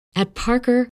At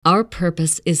Parker, our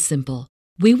purpose is simple.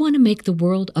 We want to make the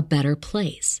world a better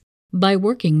place by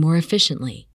working more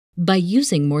efficiently, by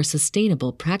using more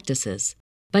sustainable practices,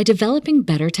 by developing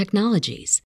better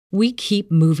technologies. We keep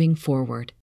moving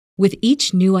forward. With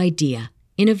each new idea,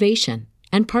 innovation,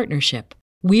 and partnership,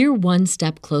 we're one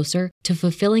step closer to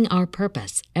fulfilling our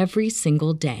purpose every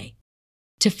single day.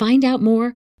 To find out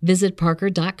more, visit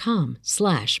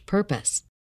parker.com/purpose.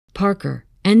 Parker,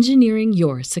 engineering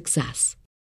your success.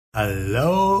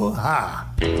 Aloha.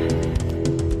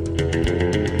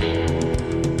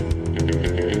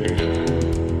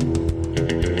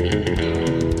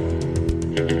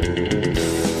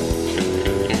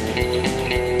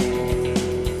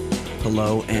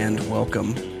 Hello and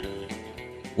welcome.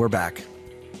 We're back.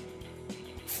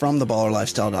 From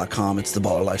theballerlifestyle.com, it's the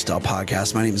Baller Lifestyle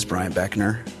Podcast. My name is Brian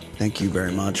Beckner. Thank you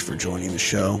very much for joining the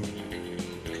show.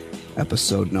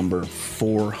 Episode number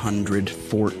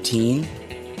 414.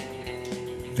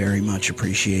 Very much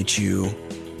appreciate you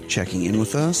checking in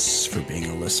with us, for being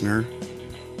a listener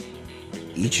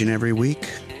each and every week.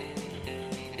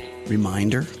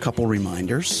 Couple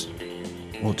reminders.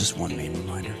 Well, just one main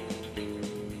reminder.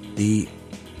 The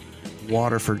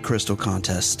Waterford Crystal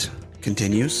Contest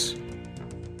continues.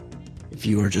 If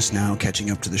you are just now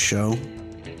catching up to the show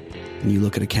and you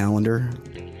look at a calendar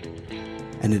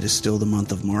and it is still the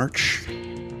month of March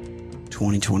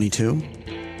 2022,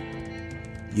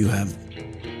 you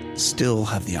still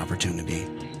have the opportunity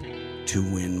to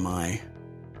win my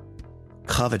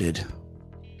coveted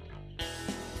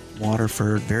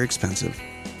Waterford, very expensive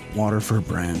Waterford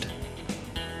brand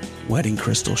wedding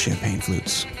crystal champagne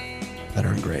flutes that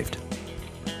are engraved.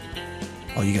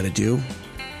 All you got to do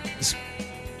is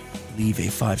leave a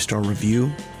 5-star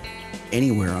review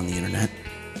anywhere on the internet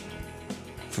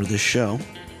for this show.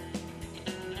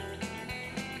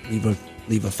 Leave a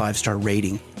 5-star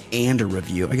rating and a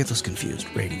review. I get those confused,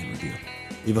 rating and review.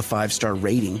 Leave a 5-star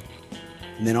rating,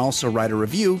 and then also write a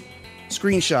review,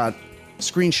 screenshot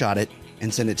it,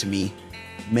 and send it to me,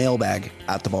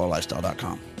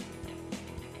 mailbag@theballerlifestyle.com.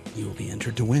 You will be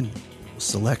entered to win. We'll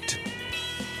select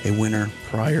a winner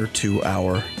prior to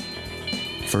our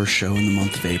first show in the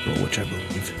month of April, which I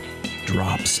believe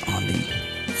drops on the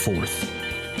 4th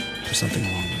or something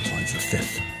along those lines, the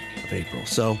 5th of April.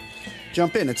 So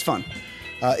jump in. It's fun.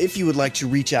 If you would like to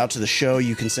reach out to the show,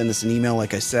 you can send us an email,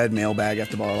 like I said,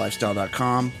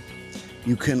 mailbag@theballerlifestyle.com.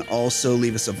 You can also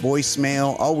leave us a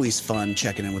voicemail. Always fun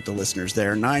checking in with the listeners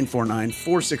there.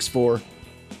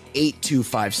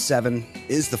 949-464-8257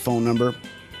 is the phone number.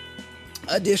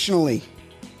 Additionally,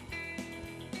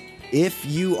 if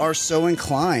you are so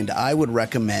inclined, I would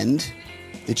recommend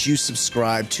that you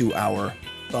subscribe to our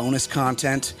bonus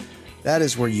content. That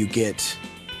is where you get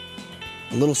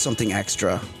a little something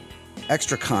extra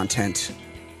content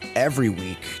every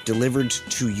week delivered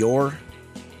to your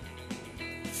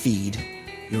feed,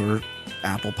 your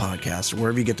Apple Podcast, or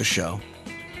wherever you get the show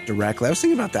directly. I was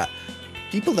thinking about that.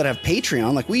 People that have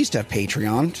Patreon, like we used to have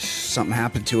Patreon, something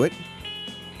happened to it.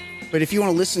 But if you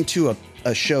want to listen to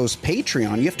a show's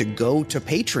Patreon, you have to go to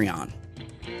Patreon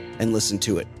and listen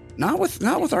to it. Not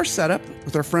with our setup,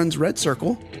 with our friends Red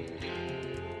Circle.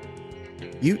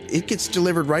 It gets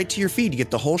delivered right to your feed. You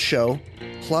get the whole show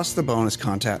plus the bonus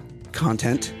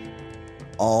content,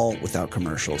 all without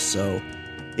commercials. So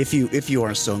if you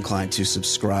are so inclined to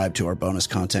subscribe to our bonus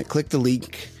content, click the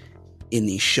link in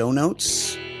the show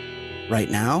notes right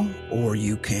now, or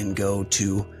you can go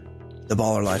to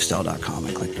theballerlifestyle.com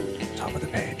and click the top of the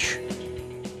page.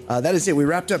 That is it. We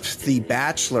wrapped up The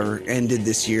Bachelor, ended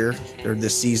this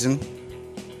season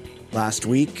last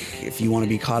week. If you want to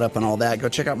be caught up on all that, go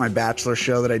check out my Bachelor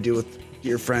show that I do with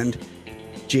dear friend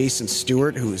Jason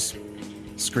Stewart, who is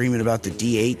screaming about the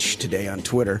DH today on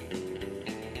Twitter.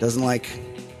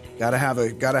 Gotta have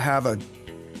a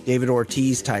David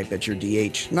Ortiz type at your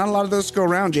DH. Not a lot of those go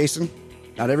around, Jason.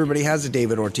 Not everybody has a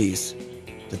David Ortiz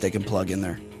that they can plug in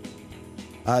there.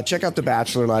 Check out The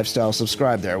Bachelor Lifestyle.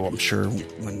 Subscribe there. Well, I'm sure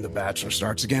when The Bachelor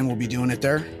starts again, we'll be doing it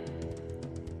there.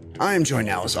 I am joined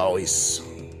now, as always,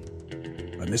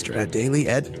 by Mr. Ed Daly.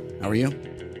 Ed, how are you?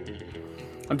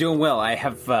 I'm doing well. I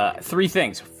have 3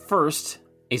 things. First,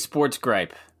 a sports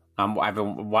gripe. I've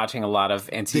been watching a lot of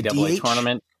NCAA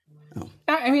tournament. Oh.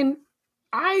 I mean,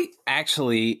 I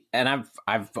actually, and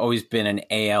I've always been an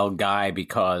AL guy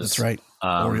because that's right,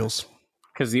 Orioles.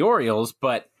 Because the Orioles,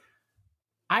 but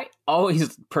I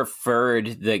always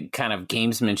preferred the kind of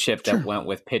gamesmanship that went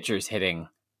with pitchers hitting.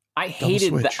 I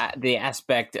hated the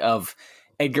aspect of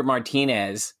Edgar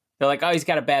Martinez. They're like, oh, he's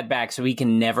got a bad back, so he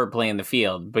can never play in the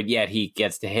field, but yet he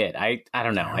gets to hit. I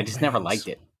don't know. I just never liked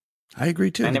it. I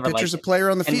agree too. I The pitcher's a player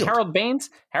on the field. And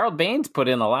Harold Baines put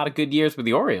in a lot of good years with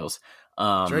the Orioles.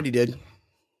 That's right, he did.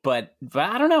 But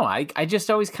I don't know. I just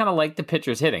always kind of like the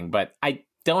pitchers hitting, but I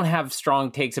don't have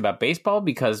strong takes about baseball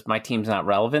because my team's not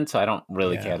relevant, so I don't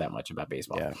really care that much about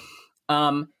baseball. Yeah.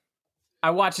 I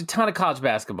watch a ton of college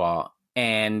basketball,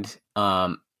 and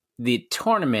the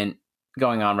tournament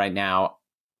going on right now,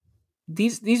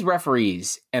 these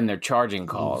referees and their charging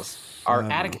calls are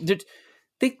adequate.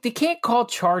 They can't call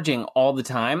charging all the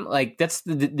time. Like, that's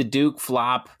the Duke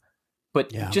flop.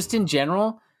 But just in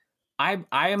general, I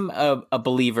am a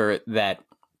believer that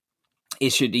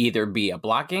it should either be a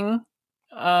blocking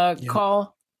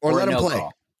call or let them play.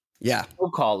 Call. Yeah. No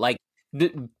call. Like,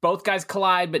 both guys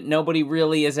collide, but nobody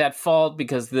really is at fault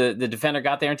because the defender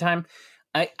got there in time.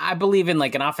 I believe in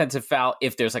like an offensive foul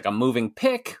if there's like a moving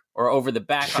pick or over the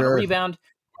back on a rebound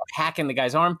or hacking the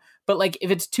guy's arm. But like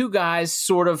if it's two guys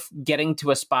sort of getting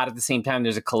to a spot at the same time,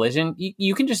 there's a collision,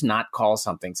 you can just not call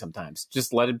something sometimes.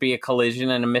 Just let it be a collision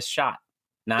and a missed shot.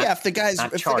 If the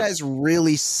guy's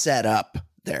really set up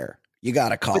there, you got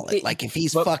to call it. Like if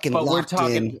he's fucking locked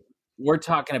in. We're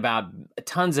talking about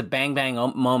tons of bang bang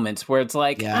moments where it's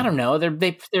like, I don't know,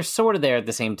 they're sort of there at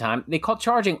the same time. They call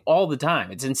charging all the time.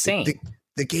 It's insane.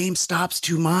 The game stops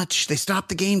too much. They stop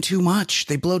the game too much.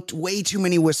 They blow way too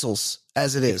many whistles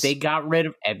as it is. If they got rid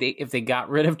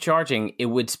of charging, it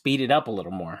would speed it up a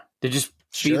little more. They just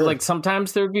like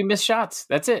sometimes there would be missed shots.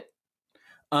 That's it.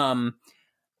 A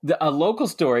local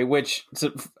story, which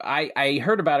I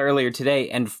heard about earlier today,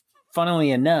 and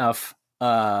funnily enough,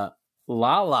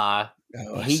 Lala,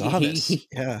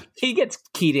 he gets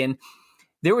keyed in.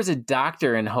 There was a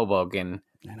doctor in Hoboken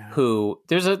who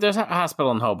there's a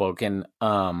hospital in Hoboken,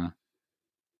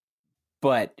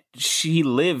 but she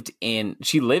lives in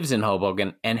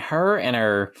Hoboken, and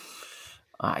her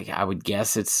I would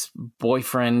guess it's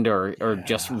boyfriend or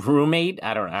just roommate.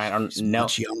 I don't know.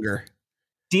 Much younger.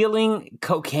 Dealing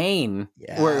cocaine,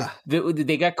 where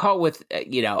they got caught with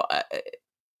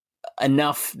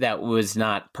enough that was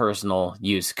not personal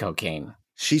use cocaine.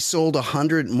 She sold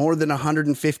more than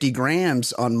 150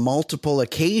 grams on multiple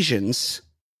occasions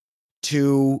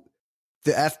to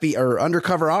the FBI or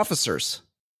undercover officers.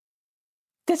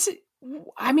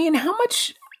 How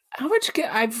much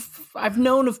I've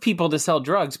known of people to sell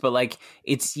drugs, but like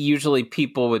it's usually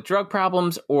people with drug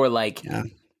problems or like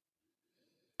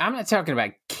I'm not talking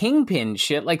about kingpin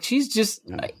shit. Like she's just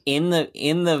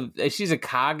she's a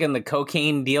cog in the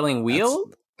cocaine dealing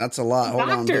wheel. That's a lot. Hold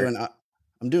on,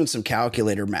 I'm doing some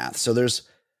calculator math. So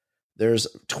there's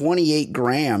 28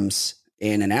 grams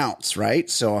in an ounce, right?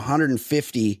 So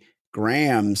 150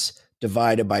 grams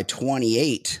divided by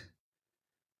 28.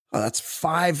 Oh, that's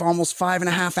almost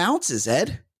 5.5 ounces,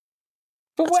 Ed.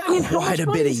 But that's quite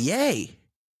a bit of yay.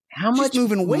 How much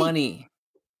moving money?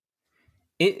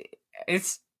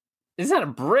 It's not a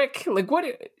brick. Like what?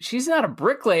 She's not a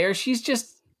bricklayer. She's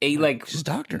just she's a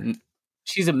doctor.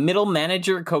 She's a middle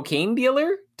manager cocaine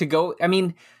dealer to go. I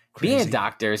mean, being a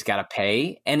doctor's got to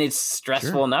pay, and it's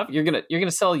stressful enough. You're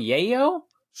gonna sell yayo.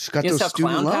 She's got those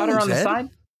student loans, powder on the side.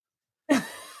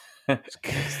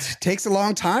 It takes a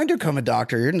long time to become a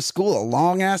doctor. You're in school a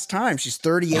long ass time. She's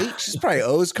 38. She's probably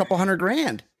owes a couple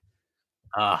 $100,000.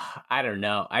 I don't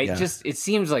know. It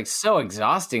seems like so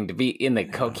exhausting to be in the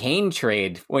cocaine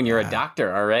trade when you're a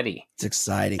doctor already. It's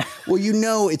exciting.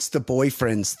 Well, it's the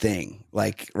boyfriend's thing.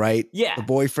 Like, right? Yeah. The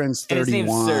boyfriend's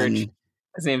 31.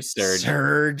 His name's Serge.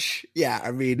 Serge. Yeah.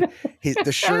 I mean,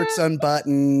 the shirt's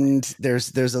unbuttoned.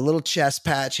 There's a little chest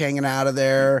patch hanging out of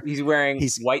there. He's wearing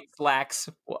white slacks,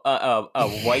 a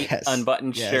white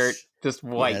unbuttoned shirt, just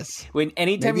white. Yes.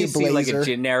 Anytime you see like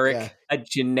a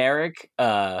generic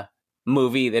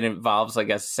movie that involves like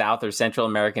a South or Central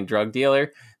American drug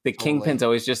dealer, the Kingpin's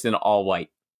always just in all white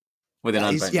with an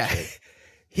unbuttoned shirt.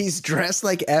 He's dressed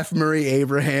like F. Murray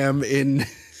Abraham in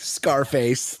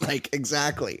Scarface, like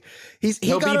exactly.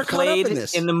 He'll got her caught up in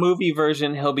this. In the movie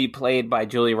version, he'll be played by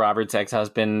Julia Roberts'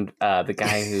 ex-husband, the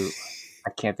guy who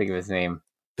I can't think of his name.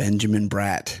 Benjamin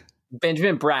Bratt.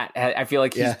 I feel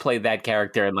like he's played that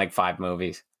character in like 5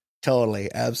 movies. Totally.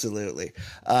 Absolutely.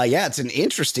 It's an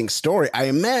interesting story. I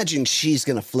imagine she's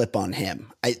going to flip on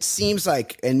him. It seems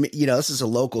like, and this is a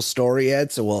local story,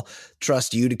 Ed, so we'll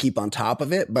trust you to keep on top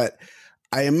of it. But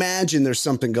I imagine there's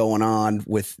something going on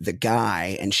with the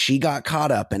guy and she got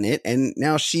caught up in it. And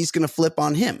now she's going to flip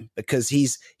on him because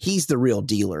he's the real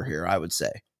dealer here, I would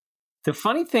say. The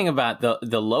funny thing about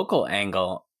the local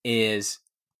angle is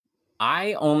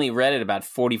I only read it about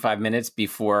 45 minutes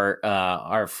before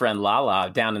our friend Lala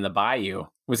down in the bayou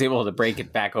was able to break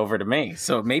it back over to me.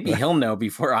 So maybe he'll know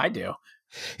before I do.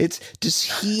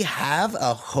 Does he have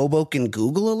a Hoboken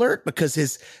Google alert?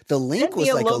 Because the link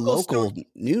was like a local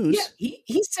news. Yeah,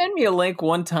 he sent me a link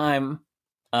one time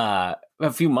a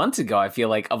few months ago, I feel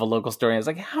like, of a local story. I was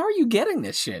like, how are you getting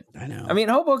this shit? I know. I mean,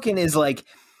 Hoboken is like,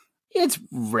 it's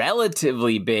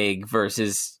relatively big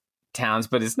versus towns,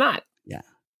 but it's not. Yeah.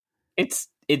 It's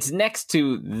next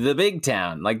to the big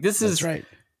town. Like this is right.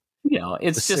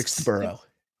 It's the just sixth borough.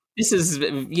 This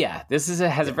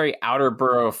has a very outer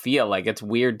borough feel. Like it's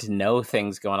weird to know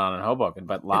things going on in Hoboken,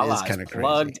 but Lala is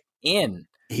plugged in.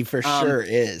 He for sure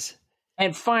is.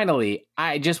 And finally,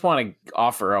 I just want to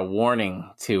offer a warning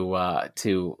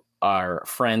to our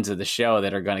friends of the show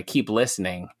that are going to keep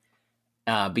listening,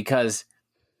 because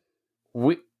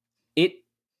we've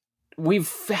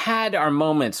had our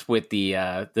moments with the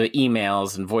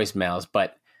emails and voicemails,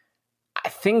 but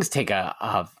things take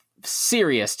a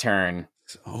serious turn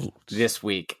this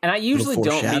week. And I usually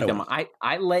don't read them.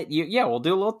 I let you, we'll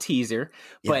do a little teaser,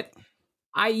 but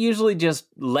I usually just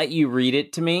let you read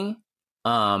it to me.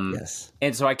 Yes.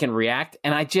 And so I can react.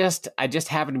 And I just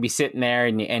happened to be sitting there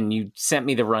and you sent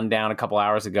me the rundown a couple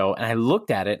hours ago and I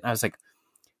looked at it and I was like,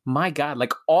 my God,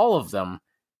 like all of them.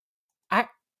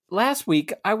 Last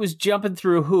week I was jumping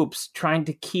through hoops trying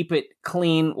to keep it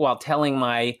clean while telling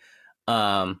my,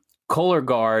 Kohler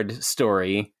Guard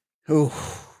story. Ooh,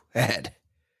 Ed.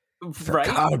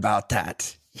 Forgot about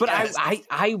that. But yes.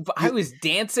 I was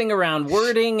dancing around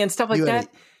wording and stuff like that.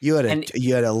 You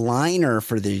had a liner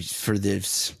for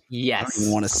this. Yes. I don't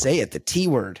even want to say it, the T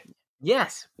word.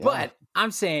 Yes. Yeah. But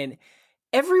I'm saying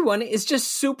everyone is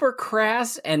just super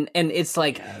crass and it's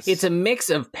like it's a mix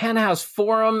of Penthouse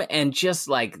Forum and just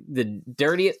like the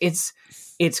dirtiest.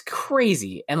 It's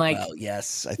crazy. And like,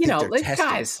 yes, I think like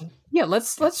tested.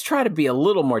 Guys, let's try to be a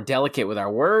little more delicate with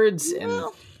our words. And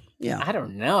I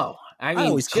don't know. I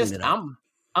mean,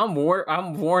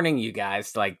 I'm warning you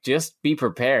guys, like, just be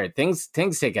prepared. Things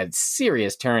take a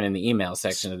serious turn in the email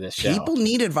section of this show. People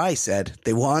need advice, Ed.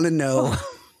 They want to know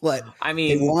what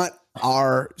they want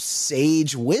our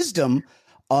sage wisdom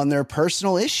on their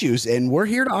personal issues, and we're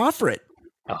here to offer it.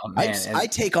 Oh, man. I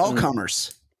take all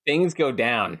comers. Things go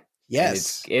down.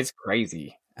 Yes. It's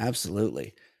crazy.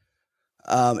 Absolutely.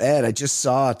 Ed, I just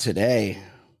saw today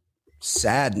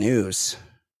sad news.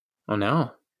 Oh,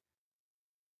 no.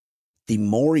 The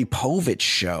Maury Povich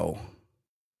show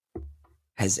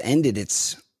has ended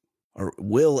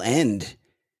will end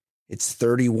its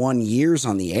 31 years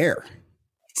on the air.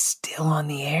 It's still on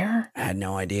the air? I had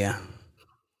no idea.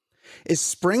 Is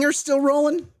Springer still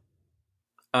rolling?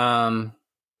 No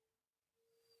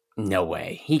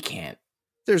way. He can't.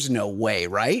 There's no way,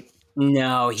 right?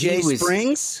 No, Jay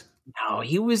Springs? No,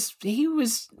 he was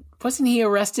wasn't he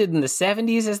arrested in the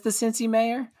 70s as the Cincy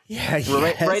mayor? Yeah,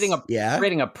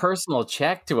 writing a personal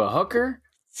check to a hooker?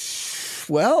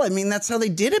 Well, I mean, that's how they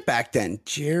did it back then.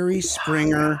 Jerry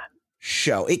Springer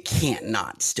show. It can't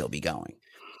not still be going.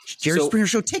 Jerry Springer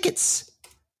show tickets.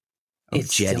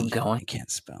 It's Jetty. still going. I can't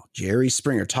spell. Jerry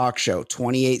Springer talk show,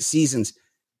 28 seasons.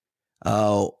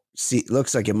 Oh, see,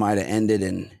 looks like it might have ended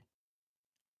in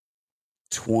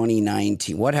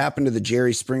 2019. What happened to the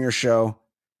Jerry Springer show?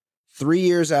 3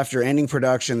 years after ending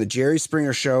production, the Jerry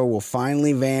Springer show will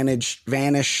finally vanish from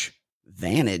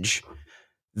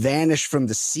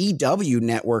the CW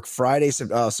network Friday. So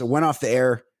it went off the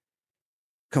air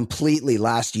completely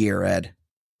last year, Ed.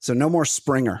 So no more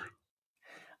Springer.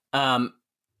 I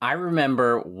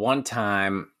remember one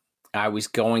time I was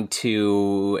going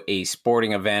to a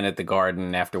sporting event at the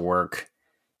Garden after work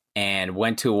and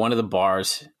went to one of the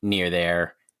bars near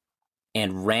there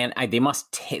and they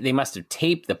must have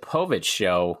taped the Povich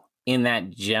show in that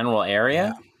general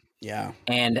area. Yeah.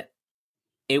 And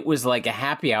it was like a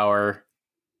happy hour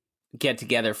get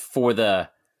together for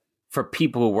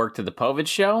people who worked at the Povich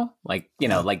show. Like,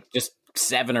 like just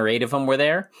 7 or 8 of them were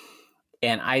there.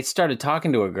 And I started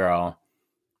talking to a girl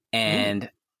and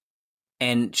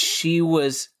she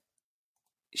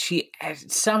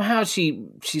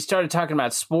started talking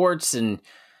about sports and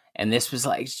this was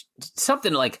like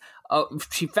something like,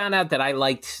 she found out that I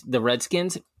liked the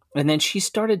Redskins. And then she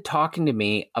started talking to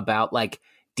me about like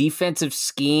defensive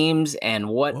schemes and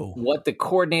what the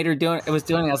coordinator was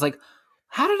doing. I was like,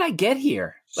 how did I get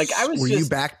here? Like Were you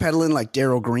backpedaling like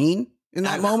Darryl Green in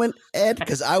that moment, Ed?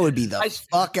 Because I would be the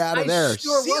fuck out of there.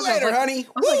 Sure. See you later, honey.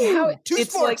 Too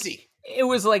sportsy. It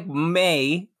was like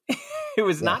May. It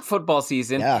was not football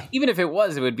season. Yeah. Even if it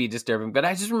was, it would be disturbing. But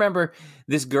I just remember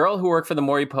this girl who worked for the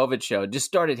Maury Povich show just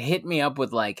started hitting me up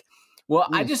with like, well,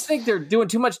 I just think they're doing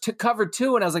too much to cover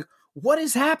too. And I was like, what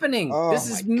is happening? This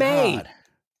is May. God.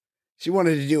 She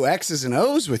wanted to do X's and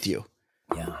O's with you.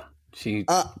 Yeah.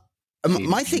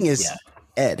 My thing is,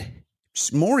 Ed,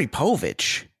 Maury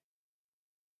Povich.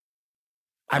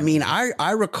 I mean,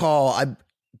 I recall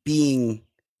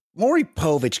Maury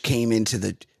Povich came into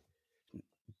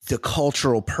the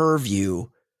cultural purview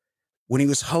when he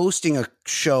was hosting a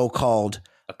show called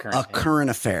A Current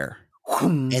Affair.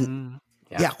 And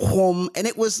and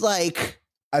it was like,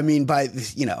 I mean,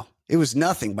 it was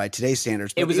nothing by today's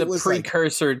standards. But it was a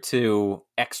precursor to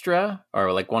Extra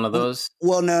or like one of those.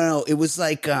 Well, no. It was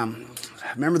like,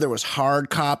 remember there was Hard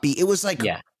Copy. It was like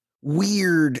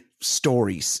weird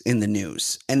stories in the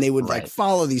news, and they would like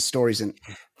follow these stories. And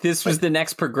this was the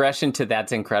next progression to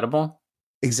That's Incredible.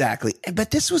 Exactly.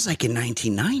 But this was like in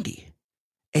 1990.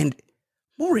 And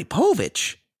Maury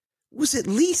Povich was at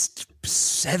least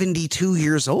 72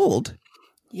 years old.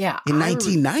 Yeah. In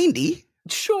 1990.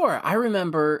 Sure. I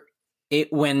remember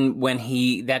it when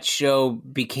that show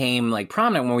became like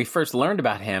prominent. When we first learned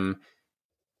about him,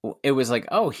 it was like,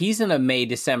 oh, he's in a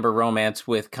May-December romance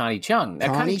with Connie Chung.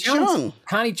 Now, Connie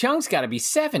Chung's got to be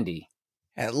 70.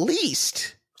 At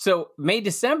least. So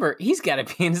May-December, he's got to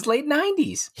be in his late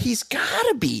 90s. He's got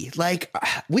to be. Like,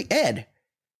 we got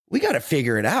to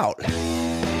figure it out.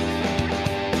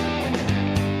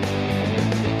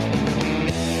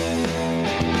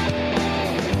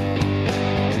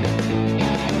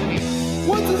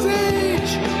 What's his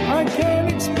age? I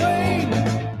can't explain.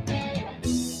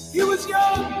 He was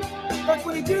young back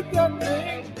when he did that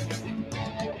thing.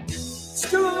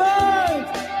 Still alive,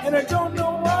 and I don't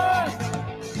know why.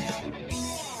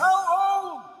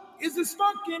 How old is this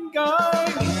fucking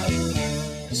guy?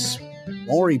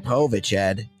 Maury Povich,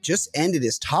 Ed, just ended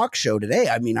his talk show today.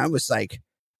 I mean, I was like,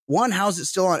 one, how's it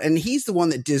still on? And he's the one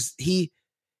that he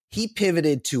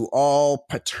pivoted to all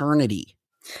paternity.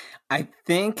 I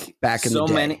think back in the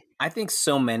day. I think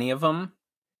so many of them,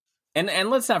 and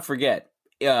let's not forget,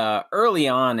 early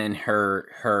on in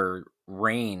her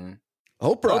reign,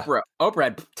 Oprah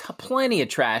had plenty of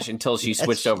trash until she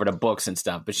switched over to books and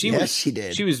stuff. But she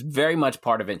did. She was very much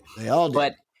part of it. They all did.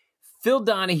 But Phil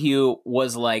Donahue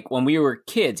was like, when we were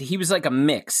kids, he was like a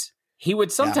mix. He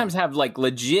would sometimes have like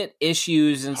legit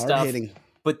issues and stuff,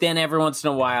 but then every once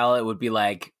in a while it would be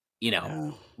like,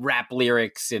 rap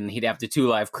lyrics, and he'd have the 2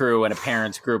 Live Crew and a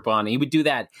parents group on. He would do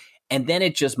that. And then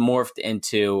it just morphed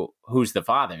into Who's the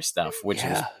Father stuff, which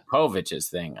was Povich's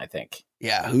thing, I think.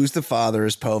 Yeah, Who's the Father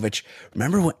is Povich.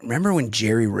 Remember when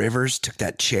Jerry Rivers took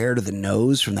that chair to the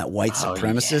nose from that white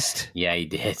supremacist? Yeah, he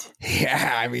did.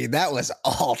 Yeah, I mean, that was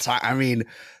all time. I mean,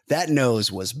 that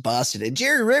nose was busted. And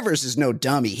Jerry Rivers is no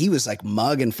dummy. He was like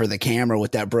mugging for the camera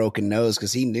with that broken nose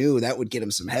because he knew that would get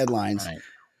him some headlines. Right.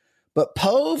 But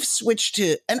Pove switched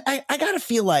to, and I got to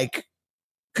feel like,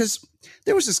 because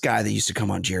there was this guy that used to come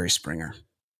on Jerry Springer,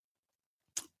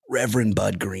 Reverend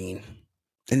Bud Green.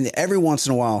 And every once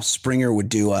in a while, Springer would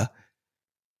do a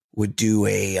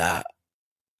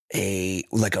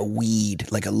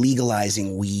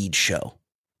legalizing weed show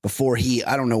before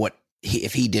I don't know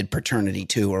if he did paternity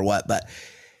too or what, but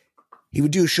he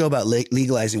would do a show about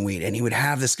legalizing weed, and he would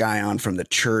have this guy on from the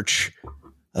Church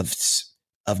of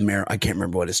I can't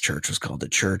remember what his church was called, the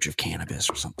Church of Cannabis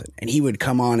or something. And he would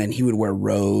come on and he would wear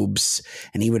robes,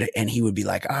 and he would be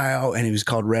like, oh, and he was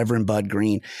called Reverend Bud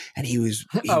Green. And he would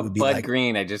be Bud like,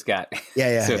 Green, I just got.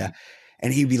 Yeah.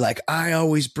 And he'd be like, I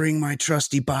always bring my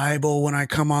trusty Bible when I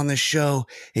come on the show.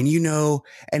 And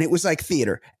and it was like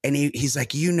theater. And he's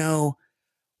like,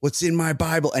 what's in my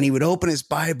Bible? And he would open his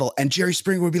Bible, and Jerry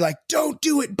Springer would be like, don't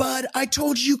do it, Bud. I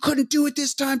told you couldn't do it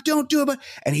this time. Don't do it, Bud.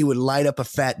 And he would light up a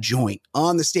fat joint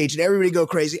on the stage, and everybody go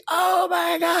crazy. Oh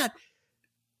my God.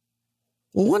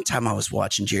 Well, one time I was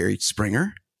watching Jerry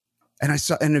Springer, and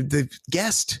the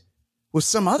guest was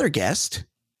some other guest.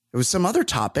 It was some other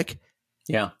topic.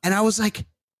 Yeah. And I was like,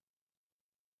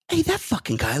 hey, that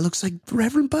fucking guy looks like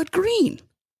Reverend Bud Green.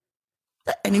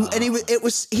 And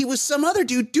he was some other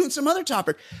dude doing some other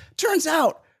topic. Turns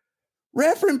out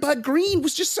Reverend Bud Green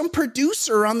was just some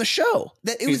producer on the show.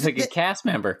 He's like a cast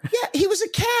member. Yeah, he was a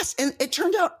cast. And it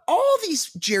turned out all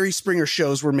these Jerry Springer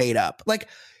shows were made up. Like,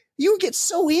 you get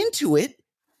so into it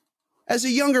as a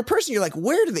younger person. You're like,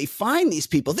 where do they find these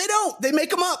people? They don't. They make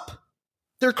them up.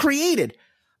 They're created.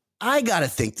 I got to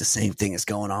think the same thing is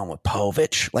going on with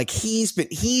Povich. Like, he's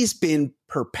been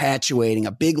perpetuating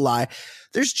a big lie.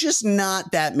 There's just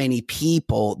not that many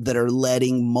people that are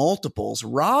letting multiples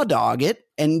raw dog it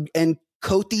and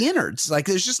coat the innards. Like,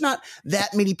 there's just not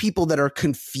that many people that are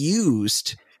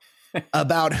confused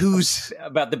about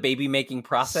about the baby making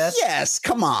process. Yes,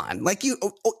 come on. Like,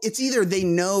 it's either they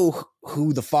know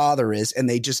who the father is and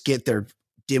they just get their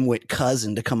dimwit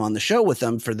cousin to come on the show with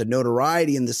them for the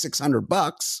notoriety and the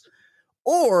 $600,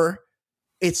 or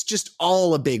it's just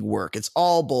all a big work. It's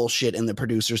all bullshit, and the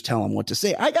producers tell him what to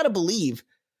say. I got to believe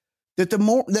that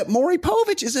that Maury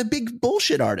Povich is a big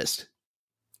bullshit artist.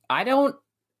 I don't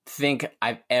think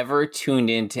I've ever tuned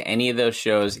into any of those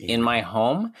shows in my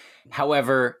home.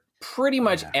 However, pretty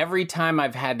much every time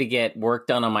I've had to get work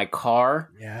done on my car,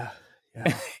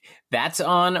 that's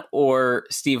on, or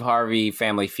Steve Harvey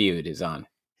Family Feud is on.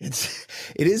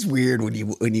 It is weird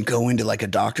when you go into like a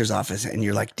doctor's office and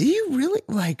you're like, do you really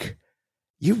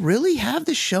you really have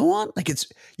the show on? Like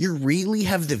you really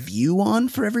have The View on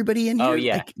for everybody in here? Oh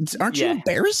yeah. Like, aren't you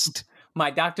embarrassed?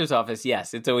 My doctor's office,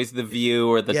 yes. It's always The View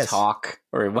or The Talk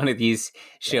or one of these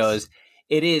shows.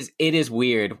 Yes. It is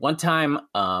weird. One time,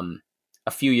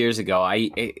 a few years ago,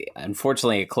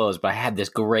 unfortunately it closed, but I had this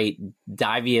great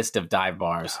diviest of dive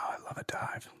bars. Oh, I love a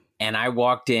dive. And I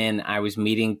walked in, I was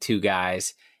meeting two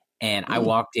guys, and I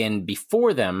walked in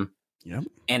before them,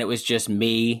 and it was just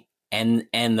me and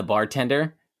the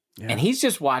bartender, and he's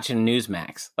just watching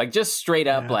Newsmax, like just straight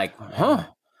up, like,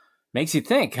 makes you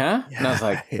think, huh? And I was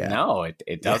like, no,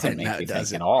 it doesn't make me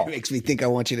think at all. It makes me think I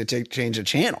want you to change the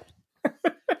channel.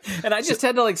 And I just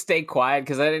had to like stay quiet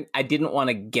because I didn't want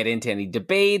to get into any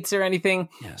debates or anything.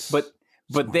 Yes, but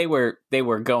they were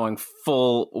going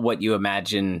full what you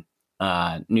imagine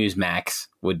Newsmax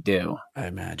would do. I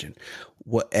imagine.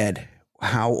 Ed?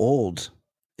 How old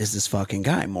is this fucking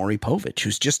guy, Maury Povich,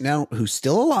 who's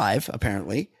still alive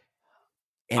apparently,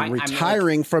 and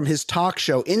retiring from his talk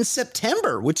show in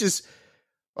September, which is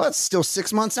it's still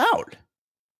 6 months out.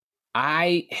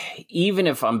 Even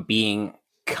if I'm being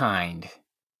kind.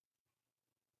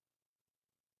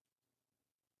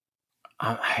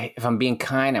 If I'm being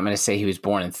kind, I'm going to say he was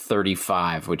born in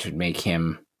 1935, which would make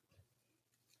him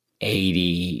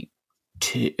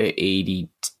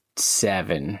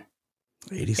 87.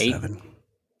 87.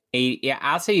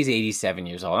 I'll say he's 87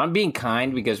 years old. I'm being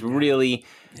kind because really,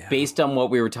 based on what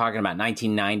we were talking about,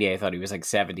 1990, I thought he was like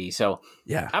 70. So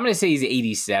I'm going to say he's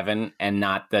 87 and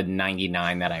not the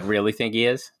 99 that I really think he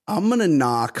is. I'm going to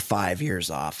knock 5 years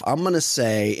off. I'm going to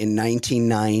say in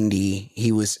 1990,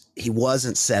 he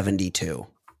wasn't 72,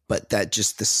 but that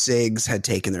just the SIGs had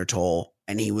taken their toll,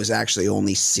 and he was actually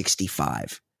only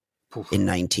 65 in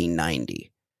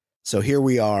 1990. So here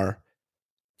we are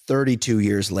 32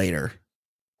 years later.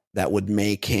 That would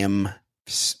make him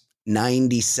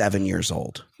 97 years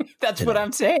old. That's today. What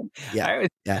I'm saying. Yeah.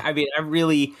 I mean,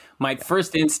 my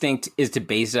first instinct is to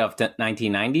base it off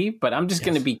 1990, but I'm just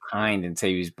going to be kind and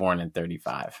say he was born in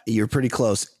 1935. You're pretty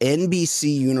close.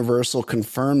 NBC Universal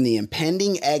confirmed the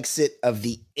impending exit of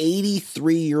the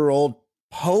 83-year-old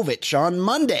Povich on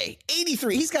Monday.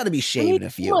 83. He's got to be shaving a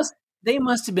few. They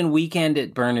must have been weekend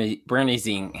at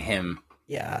Bernie'sing him.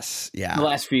 Yes. Yeah. The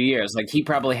last few years. Like he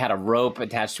probably had a rope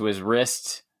attached to his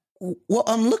wrist. Well,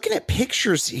 I'm looking at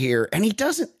pictures here, and he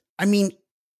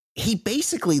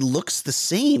basically looks the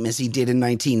same as he did in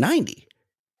 1990.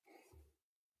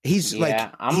 He's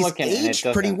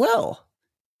aged pretty well.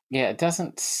 Yeah, it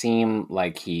doesn't seem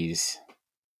like he's,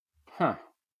 I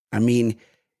mean,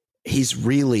 he's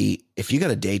really, if you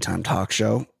got a daytime talk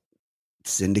show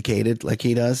syndicated like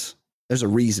he does, there's a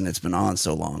reason it's been on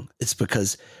so long. It's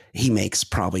because he makes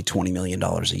probably $20 million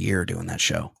a year doing that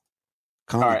show.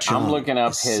 All right, I'm looking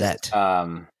up his.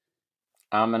 I'm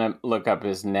gonna look up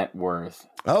his net worth.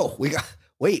 Oh, we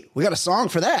got a song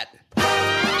for that.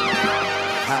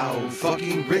 How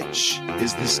fucking rich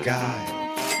is this guy?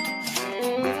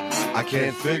 I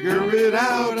can't figure it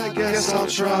out. I guess I'll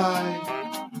try.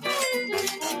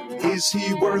 Is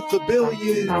he worth $1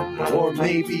 billion or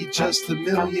maybe just $1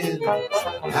 million?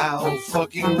 How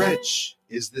fucking rich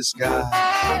is this guy?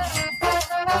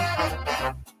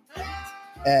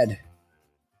 Ed,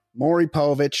 Maury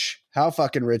Povich, how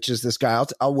fucking rich is this guy?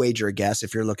 I'll wager a guess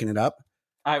if you're looking it up.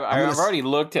 I've already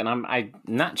looked and I'm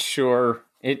not sure.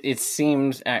 It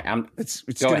seems it's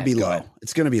going to be low.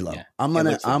 It's going to be low. Yeah, I'm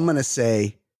gonna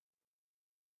say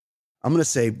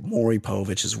Maury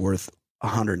Povich is worth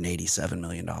 $187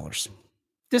 million.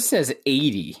 This says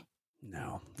 80.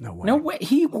 No way. No way.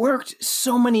 He worked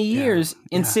so many years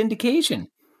in syndication.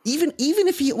 Even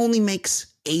if he only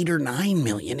makes $8 or $9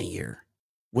 million a year,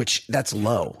 which that's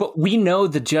low. But we know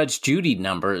the Judge Judy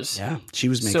numbers. Yeah, she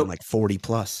was making like 40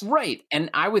 plus. Right, and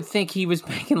I would think he was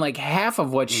making like half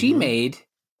of what she made.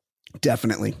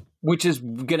 Definitely. Which is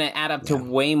going to add up to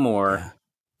way more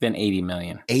than 80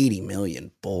 million. 80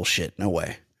 million. Bullshit. No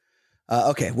way.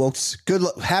 Okay, well, it's good.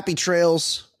 Happy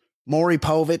trails, Maury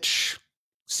Povich.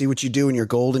 See what you do in your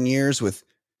golden years with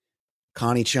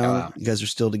Connie Chung. You guys are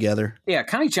still together. Yeah,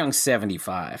 Connie Chung's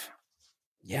 75.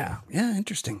 Yeah,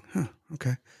 interesting. Huh,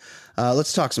 okay.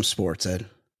 Let's talk some sports, Ed.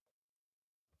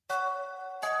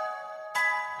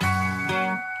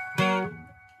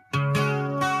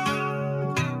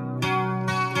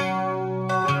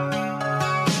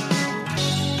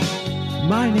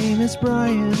 My name is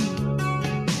Brian.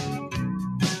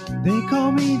 They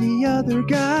call me the other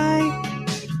guy.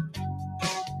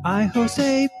 I host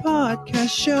a podcast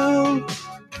show.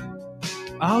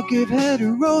 I'll give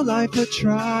hetero life a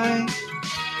try.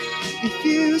 If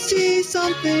you see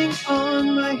something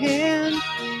on my hand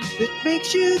that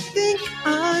makes you think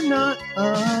I'm not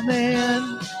a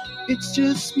man, it's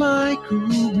just my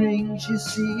cool rings, you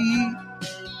see.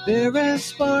 They're as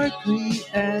sparkly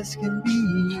as can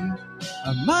be.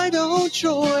 A might old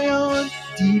Troy on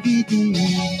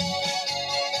DVD.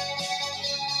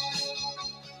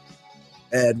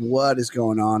 Ed, what is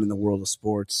going on in the world of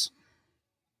sports?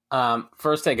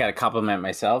 First, I got to compliment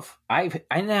myself. I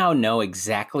now know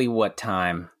exactly what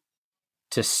time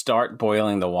to start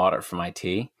boiling the water for my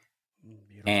tea.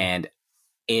 Beautiful. And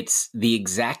it's the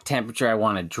exact temperature I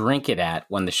want to drink it at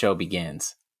when the show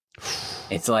begins.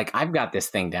 It's like I've got this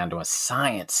thing down to a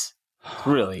science.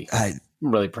 Really, I'm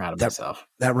really proud of myself.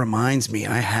 That reminds me,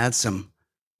 I had some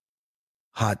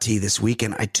hot tea this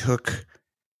weekend. I took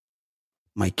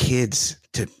my kids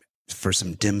for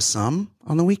some dim sum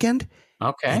on the weekend.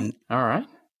 Okay. All right.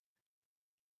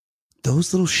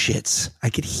 Those little shits,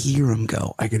 I could hear them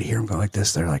go. I could hear them go like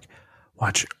this. They're like,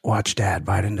 watch Dad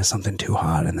bite into something too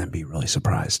hot and then be really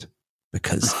surprised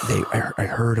because I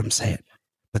heard them say it.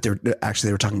 But they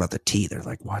were talking about the tea. They're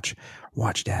like, watch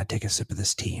Dad take a sip of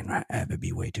this tea and have it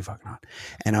be way too fucking hot.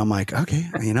 And I'm like, okay,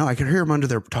 I could hear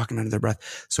them talking under their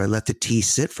breath. So I let the tea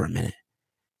sit for a minute.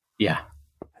 Yeah.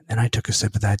 And then I took a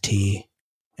sip of that tea,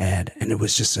 Ed, and it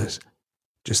was just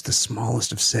the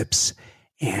smallest of sips.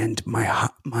 And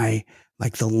my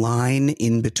like the line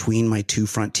in between my two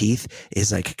front teeth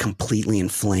is like completely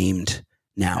inflamed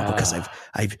now because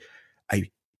I've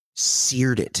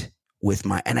seared it with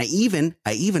my, and I even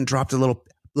dropped a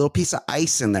little piece of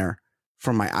ice in there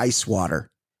from my ice water,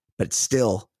 but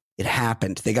still it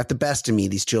happened. They got the best of me,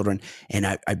 these children. And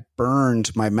I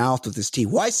burned my mouth with this tea.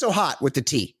 Why so hot with the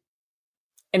tea?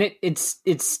 And it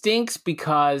stinks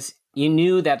because you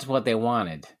knew that's what they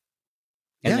wanted.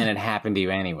 And then it happened to you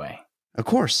anyway. Of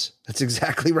course. That's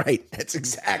exactly right.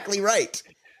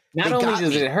 Not only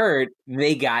does it hurt,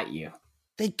 they got you.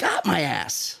 They got my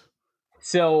ass.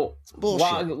 So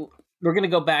we're going to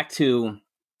go back to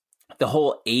the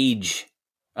whole age,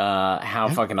 how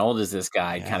fucking old is this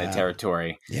guy kind of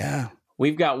territory. Yeah.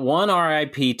 We've got one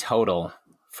RIP total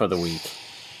for the week.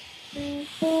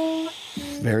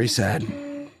 Very sad.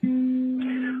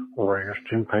 Rest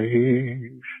in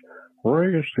peace.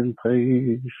 Rest in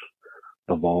peace.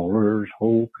 The ballers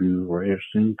hope you rest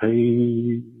in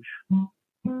peace.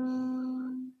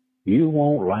 You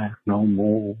won't laugh no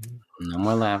more. No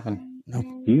more laughing. Nope.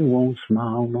 You won't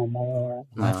smile no more.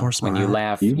 When you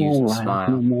laugh, you won't smile. laugh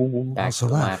no more. Back to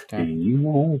laughter. And you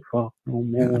won't fuck no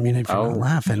more. Yeah, I mean, if you're not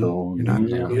laughing, so you're not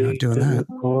doing that.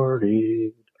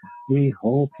 Party. We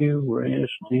hope you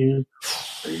rest in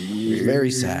peace.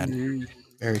 Very sad.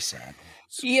 Very sad.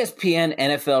 ESPN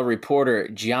NFL reporter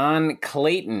John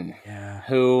Clayton,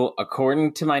 who,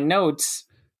 according to my notes,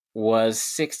 was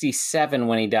 67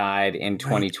 when he died in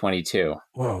 2022.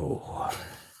 Whoa.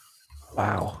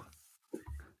 Wow.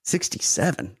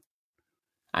 67.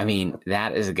 I mean,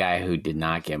 that is a guy who did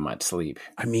not get much sleep.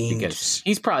 I mean, because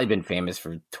he's probably been famous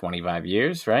for 25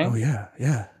 years, right? Oh,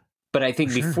 yeah. But I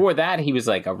think before that, he was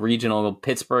like a regional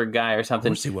Pittsburgh guy or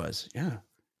something. Of course he was, yeah.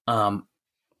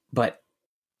 But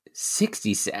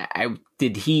 60, do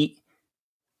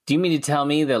you mean to tell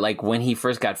me that like when he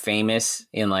first got famous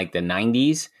in like the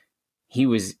 90s, he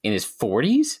was in his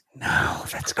 40s? No,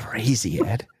 that's crazy,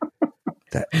 Ed.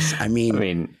 I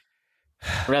mean,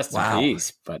 rest in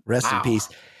peace, but rest in peace.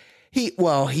 He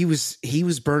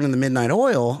was burning the midnight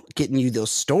oil, getting you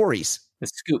those stories, the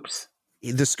scoops.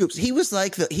 He was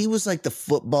like the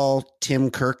football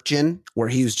Tim Kirkjian, where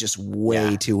he was just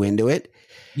way too into it.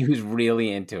 He was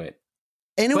really into it.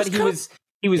 And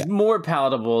he was more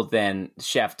palatable than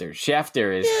Schefter.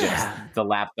 Schefter is just the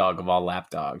lapdog of all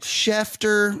lapdogs.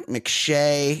 Schefter,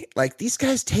 McShay, like these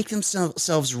guys take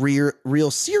themselves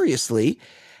real seriously.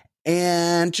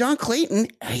 And John Clayton,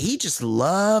 he just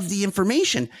loved the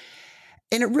information.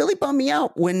 And it really bummed me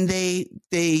out when they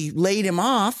laid him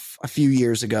off a few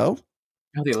years ago.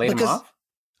 Oh, they laid him off?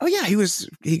 Oh yeah,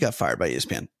 he got fired by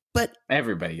ESPN. But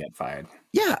everybody got fired.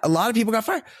 Yeah, a lot of people got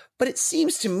fired. But it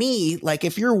seems to me like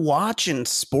if you're watching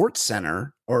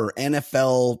SportsCenter or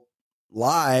NFL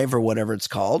Live or whatever it's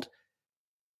called,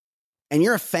 and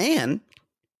you're a fan,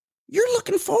 you're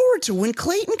looking forward to when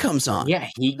Clayton comes on. Yeah,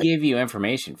 he gave you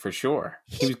information for sure.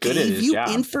 He was good at his job.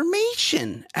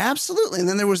 Information. Absolutely. And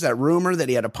then there was that rumor that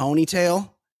he had a ponytail,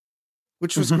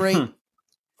 which was great.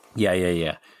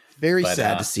 Yeah. Very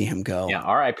sad to see him go. Yeah,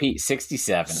 R.I.P.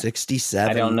 67. 67.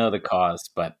 I don't know the cause,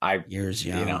 but years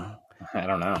young. I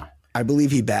don't know. I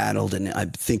believe he battled, and I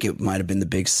think it might have been the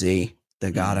big C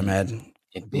that got him, Ed.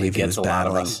 I believe he was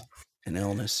battling an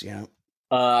illness,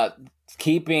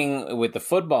 Keeping with the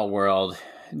football world,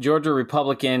 Georgia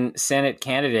Republican Senate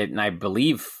candidate, and I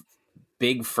believe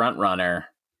big front runner,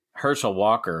 Herschel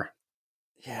Walker.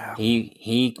 Yeah.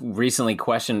 He recently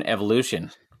questioned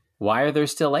evolution. Why are there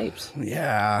still apes?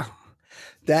 Yeah.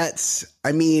 He's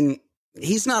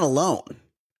not alone.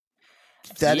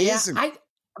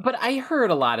 But I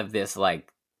heard a lot of this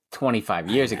like 25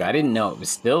 years ago. I didn't know it was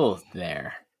still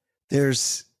there.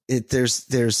 It's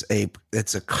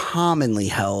a commonly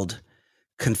held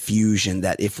confusion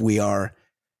that if we are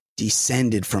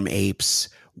descended from apes,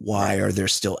 why are there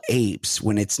still apes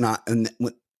when it's not?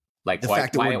 Like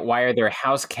why are there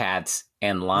house cats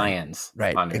and lions?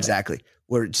 Right. Exactly.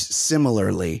 Where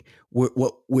similarly,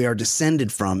 what we are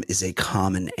descended from is a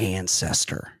common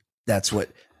ancestor. That's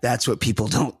what people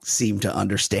don't seem to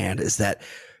understand, is that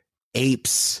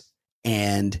apes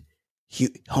and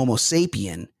Homo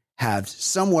sapien have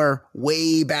somewhere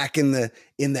way back in the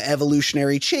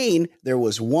evolutionary chain, there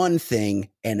was one thing,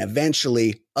 and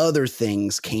eventually other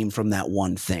things came from that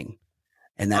one thing.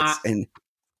 And and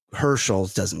Herschel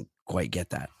doesn't quite get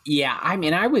that. Yeah. I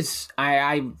mean, I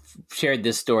shared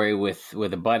this story with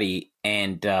a buddy,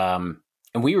 and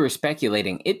we were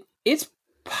speculating it's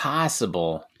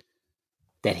possible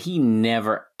that he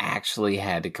never actually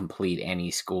had to complete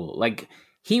any school. Like,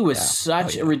 he was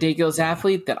such a ridiculous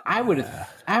athlete that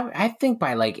I think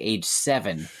by like age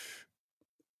 7,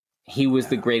 he was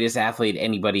the greatest athlete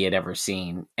anybody had ever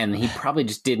seen. And he probably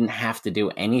just didn't have to do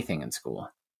anything in school.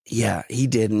 Yeah, he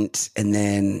didn't. And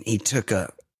then he took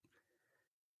a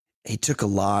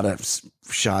lot of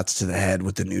shots to the head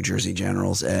with the New Jersey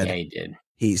Generals, Ed. Yeah, he did.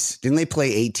 Didn't they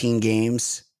play 18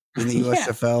 games in the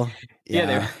USFL?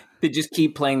 Yeah, they just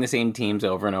keep playing the same teams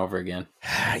over and over again.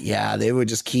 Yeah, they would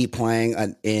just keep playing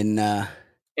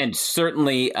and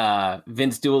certainly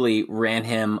Vince Dooley ran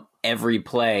him every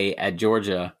play at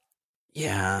Georgia.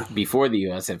 Yeah, before the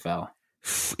USFL.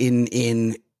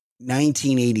 In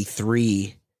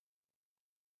 1983,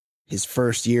 his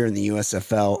first year in the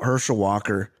USFL, Herschel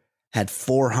Walker had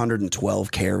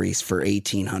 412 carries for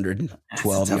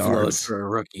 1,812 yards. Load for a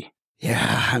rookie.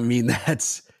 Yeah, I mean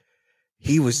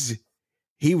he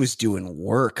was doing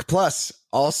work. Plus,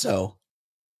 also,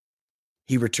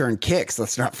 he returned kicks.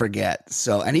 Let's not forget.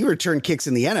 And he returned kicks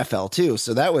in the NFL too.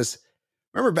 So that was,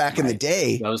 remember back in the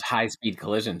day, those high speed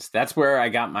collisions. That's where I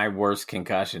got my worst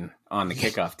concussion on the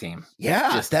kickoff team.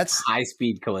 Yeah, that's high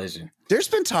speed collision. There's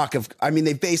been talk of,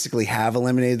 they basically have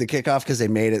eliminated the kickoff because they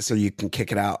made it so you can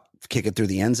kick it through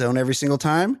the end zone every single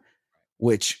time,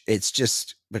 which it's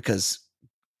just because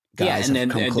guys have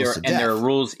come close to death. And there are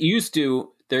rules.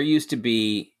 There used to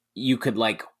be, you could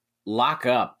like lock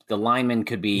up, the lineman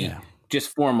could be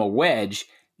just form a wedge.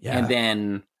 Yeah. And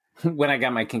then when I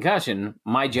got my concussion,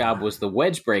 my job was the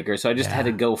wedge breaker. So I just had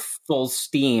to go full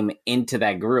steam into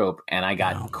that group, and I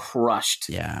got crushed.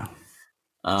 Yeah.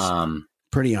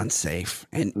 Pretty unsafe.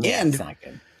 And it's not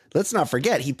good. Let's not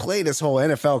forget, he played his whole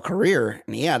NFL career,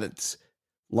 and he had its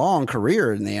long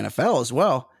career in the NFL as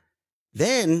well.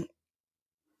 Then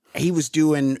he was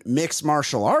doing mixed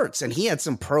martial arts, and he had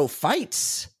some pro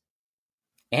fights.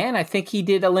 And I think he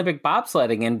did Olympic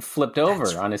bobsledding and flipped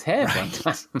over on his head one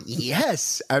time.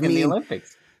 Yes. In the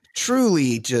Olympics.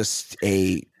 Truly just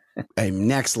a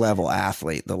next level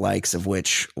athlete, the likes of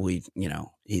which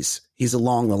he's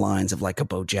along the lines of like a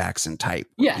Bo Jackson type.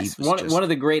 Yes, one of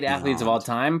the great athletes of all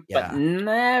time, but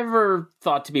never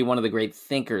thought to be one of the great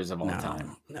thinkers of all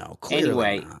time. No, clearly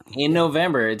anyway, not. In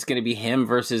November, it's going to be him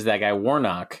versus that guy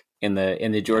Warnock in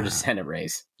the Georgia Senate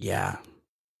race. Yeah.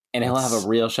 And he'll have a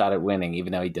real shot at winning,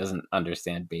 even though he doesn't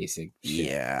understand basic shit.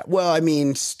 Yeah. Well,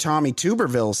 Tommy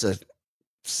Tuberville's a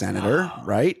senator,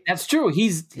 right? That's true.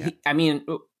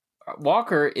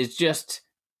 Walker is just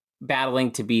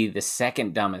battling to be the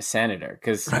second dumbest senator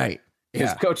because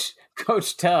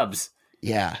Coach Tubbs.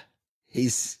 Yeah. He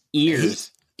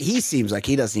seems like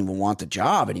he doesn't even want the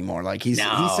job anymore. Like he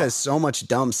says so much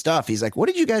dumb stuff. He's like, what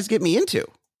did you guys get me into?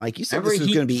 Like you said, this was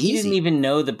going to be easy. He didn't even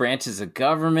know the branches of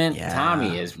government. Yeah,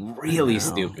 Tommy is really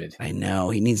stupid. I know.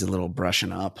 He needs a little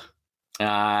brushing up.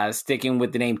 Sticking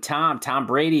with the name Tom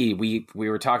Brady, we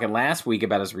were talking last week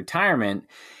about his retirement,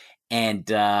 and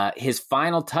his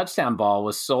final touchdown ball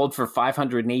was sold for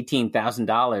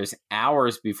 $518,000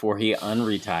 hours before he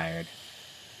unretired.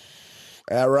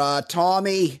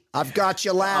 Tommy, I've got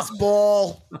your last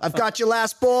ball. I've got your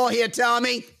last ball here,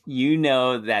 Tommy. You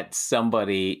know that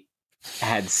somebody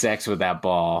had sex with that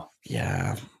ball.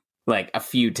 Yeah. like a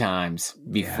few times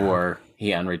before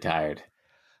he unretired.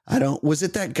 Was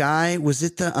it that guy? Was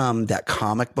it the that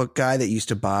comic book guy that used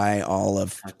to buy all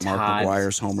of Mark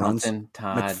McGwire's home runs?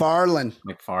 McFarlane.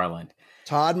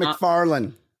 Todd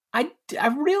McFarlane. I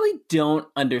really don't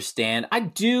understand. I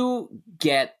do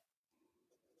get,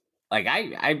 like,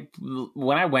 I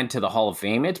when I went to the Hall of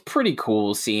Fame, it's pretty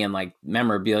cool seeing like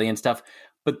memorabilia and stuff.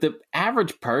 But the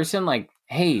average person, like,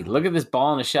 hey, look at this ball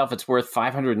on the shelf. It's worth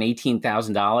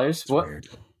 $518,000. What? Weird.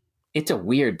 It's a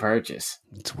weird purchase.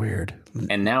 It's weird.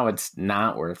 And now it's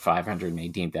not worth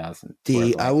 $518,000.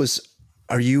 Do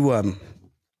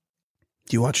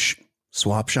you watch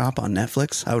Swap Shop on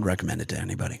Netflix? I would recommend it to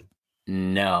anybody.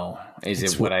 No. Is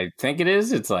it what I think it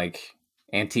is? It's like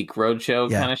Antique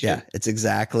Roadshow kind of shit? Yeah, it's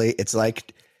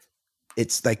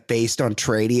like based on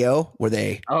Tradio where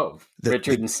they...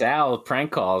 Richard and Sal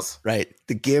prank calls. Right.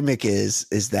 The gimmick is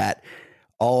that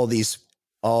all these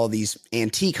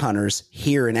antique hunters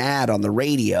hear an ad on the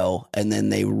radio and then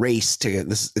they race to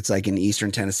this. It's like in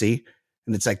Eastern Tennessee,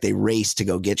 and it's like they race to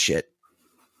go get shit.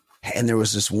 And there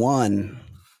was this one,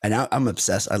 and I'm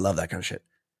obsessed. I love that kind of shit.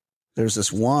 There's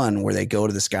this one where they go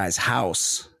to this guy's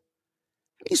house.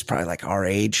 He's probably like our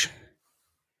age.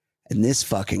 And this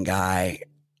fucking guy,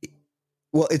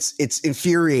 well, it's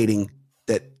infuriating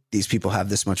that these people have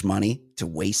this much money to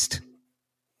waste.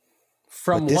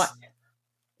 From what?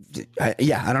 I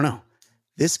don't know.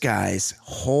 This guy's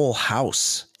whole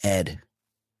house, Ed,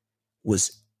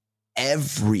 was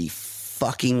every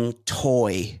fucking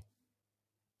toy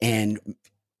and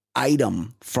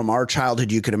item from our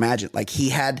childhood you could imagine. Like he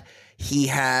had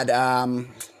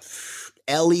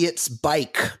Elliot's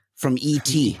bike from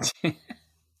E.T.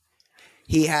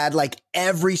 He had like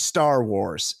every Star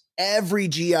Wars, every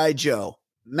G.I. Joe,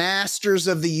 Masters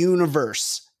of the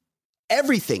Universe.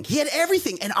 Everything. He had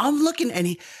everything. And I'm looking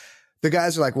and the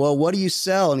guys are like, well, what do you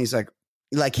sell? And he's like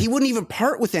he wouldn't even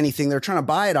part with anything. They're trying to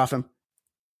buy it off him.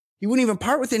 He wouldn't even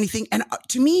part with anything. And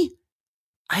to me,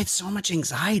 I had so much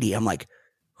anxiety. I'm like,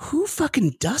 who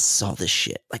fucking dusts all this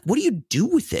shit? Like, what do you do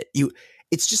with it?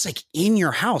 It's just like in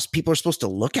your house. People are supposed to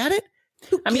look at it.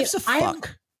 Who gives a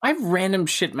fuck? I have random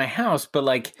shit in my house, but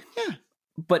like,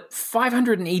 but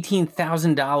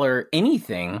 $518,000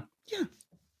 anything. Yeah.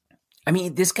 I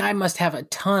mean, this guy must have a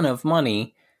ton of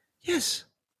money. Yes.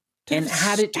 And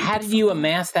how did you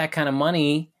amass that kind of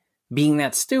money being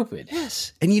that stupid?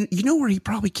 Yes. And you know where he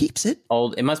probably keeps it?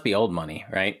 It must be old money,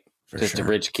 right? Just a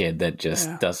rich kid that just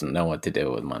doesn't know what to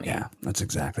do with money. Yeah, that's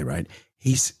exactly right.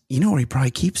 You know where he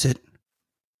probably keeps it?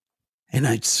 And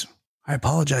I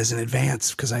apologize in advance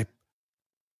because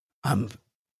I'm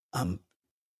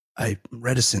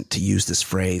reticent to use this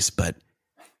phrase, but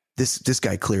this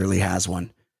guy clearly has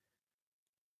one.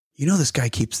 You know, this guy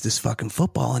keeps this fucking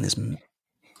football in his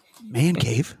man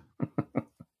cave.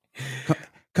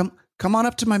 Come on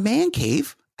up to my man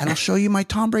cave and I'll show you my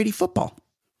Tom Brady football.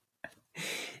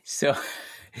 So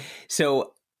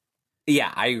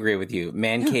yeah, I agree with you.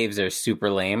 Man caves are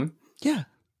super lame. Yeah.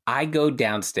 I go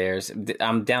downstairs.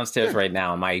 I'm downstairs right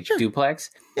now in my duplex.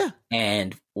 Yeah.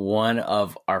 And one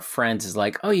of our friends is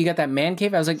like, oh, you got that man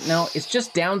cave? I was like, no, it's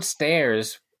just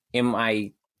downstairs in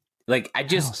my... Like, I'm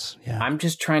just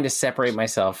trying to separate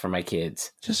myself from my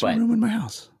kids. Just a room in my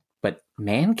house. But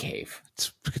man cave.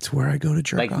 It's where I go to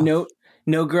jerk off.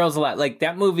 No girls allowed. Like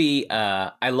that movie,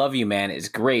 I Love You, Man, is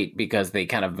great because they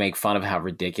kind of make fun of how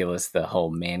ridiculous the whole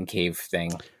man cave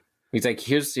thing. He's like,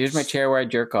 here's my chair where I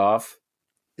jerk off.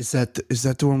 Is that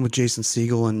the one with Jason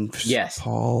Segel and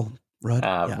Paul Rudd?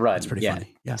 Rudd. That's pretty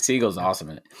funny. Yeah. Segel's awesome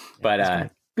in it.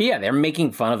 But yeah, they're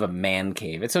making fun of a man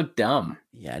cave. It's so dumb.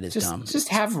 Yeah, it is dumb. Just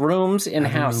have rooms in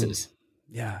houses.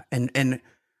 Yeah, and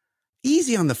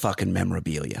easy on the fucking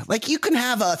memorabilia. Like you can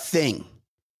have a thing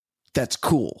that's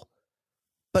cool,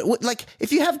 but like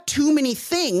if you have too many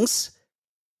things,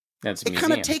 it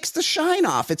kind of takes the shine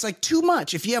off. It's like too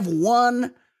much. If you have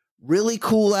one really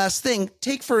cool ass thing,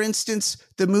 take for instance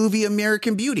the movie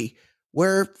American Beauty,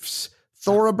 where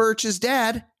Thora Birch's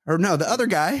dad. Or no, the other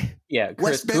guy. Yeah,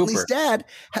 Wes Bentley's dad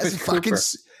has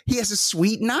he has a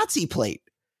sweet Nazi plate.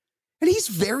 And he's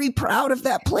very proud of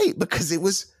that plate because it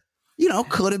was,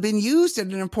 could have been used at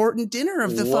an important dinner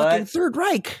of the fucking Third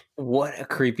Reich. What a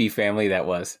creepy family that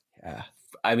was. Yeah.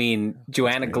 I mean,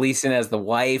 Joanna Gleason as the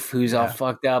wife who's all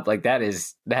fucked up. Like that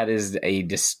is a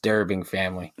disturbing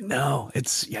family. No,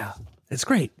 it's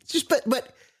great. It's just,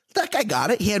 but that guy got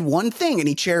it. He had one thing and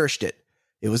he cherished it.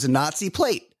 It was a Nazi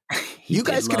plate. You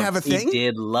guys can have a thing. He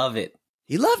did love it.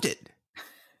 He loved it.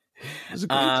 It was a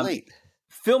great plate.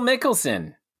 Phil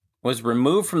Mickelson was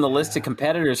removed from the list of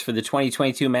competitors for the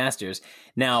 2022 Masters.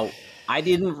 Now, I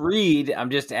didn't read.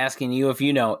 I'm just asking you if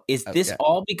you know. Is this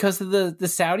all because of the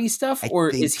Saudi stuff, or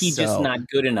is he just not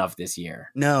good enough this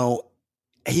year? No,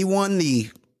 he won the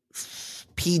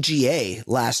PGA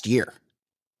last year.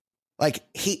 Like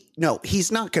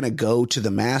he's not going to go to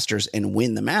the Masters and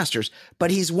win the Masters,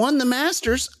 but he's won the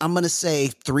Masters. I'm going to say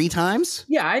 3 times.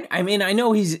 Yeah, I mean, I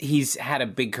know he's had a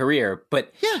big career,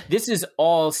 but this is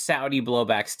all Saudi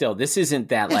blowback still. This isn't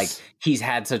that like he's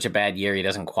had such a bad year he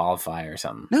doesn't qualify or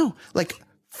something. No, like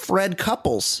Fred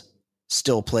Couples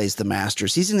still plays the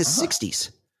Masters. He's in his 60s.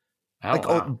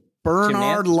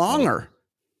 Bernard Longer,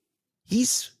 he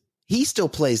still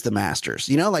plays the Masters.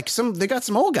 You know, like they got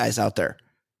some old guys out there.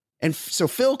 And so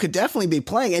Phil could definitely be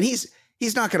playing, and he's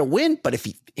not going to win, but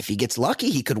if he gets lucky,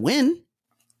 he could win.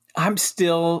 I'm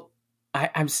still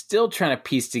trying to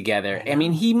piece together. I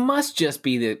mean, he must just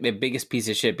be the biggest piece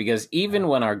of shit, because even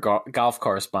when our golf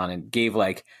correspondent gave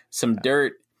like some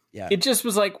dirt, it just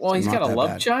was like, well, he's got a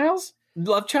love child.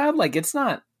 Like, it's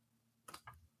not.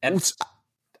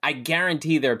 I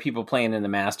guarantee there are people playing in the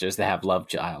Masters that have love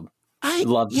child,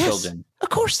 children. Of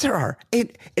course there are,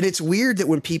 and it's weird that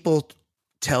when people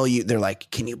tell you, they're like,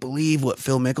 can you believe what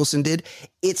Phil Mickelson did?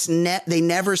 They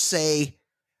never say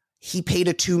he paid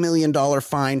a $2 million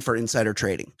fine for insider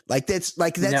trading. That's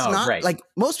not right. Like,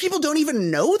 most people don't even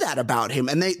know that about him.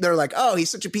 And they're like, oh, he's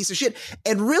such a piece of shit.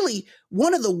 And really,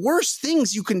 one of the worst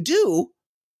things you can do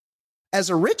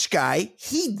as a rich guy,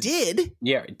 he did.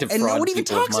 Yeah. And nobody even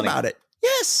talks about it.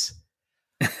 Yes.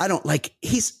 I don't like,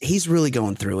 he's really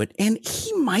going through it, and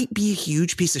he might be a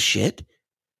huge piece of shit,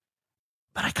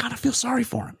 but I kind of feel sorry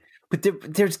for him. But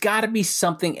there's got to be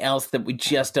something else that we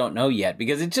just don't know yet,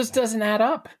 because it just doesn't add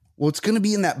up. Well, it's going to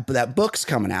be in that book's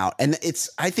coming out, and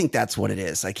I think that's what it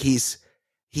is. Like, he's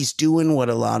doing what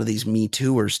a lot of these Me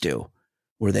Tooers do,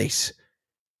 where they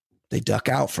duck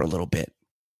out for a little bit,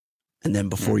 and then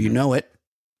before you know it,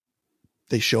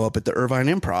 they show up at the Irvine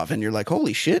Improv, and you're like,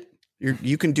 holy shit,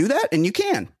 you can do that, and you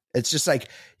can. It's just like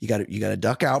you got to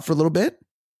duck out for a little bit,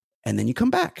 and then you come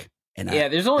back. And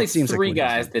there's only 3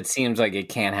 guys that seems like it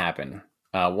can't happen.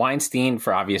 Weinstein,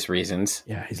 for obvious reasons.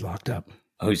 Yeah, he's locked up.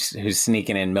 Who's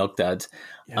sneaking in milk duds.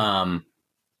 Yeah.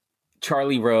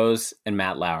 Charlie Rose and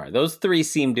Matt Lauer. Those 3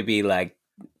 seem to be like,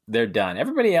 they're done.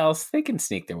 Everybody else, they can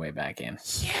sneak their way back in.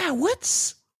 Yeah,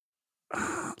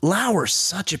 Lauer's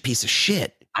such a piece of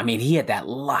shit. I mean, he had that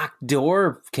locked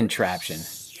door contraption.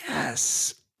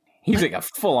 Yes. He's like a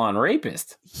full-on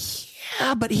rapist.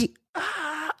 Yeah, but I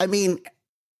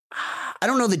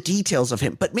don't know the details of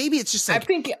him, but maybe it's just like,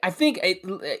 I think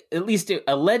at least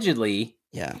allegedly,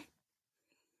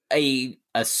 a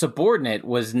subordinate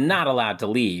was not allowed to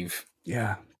leave.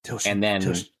 Yeah, till she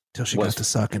was got to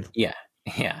sucking. Yeah.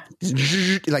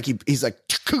 Like he's like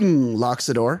locks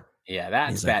the door. Yeah,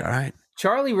 that's bad. Like, all right.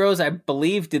 Charlie Rose, I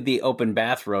believe, did the open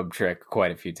bathrobe trick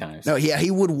quite a few times. No, yeah, he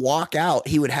would walk out.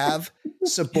 He would have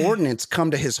subordinates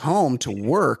come to his home to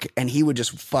work, and he would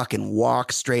just fucking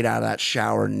walk straight out of that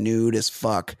shower, nude as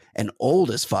fuck and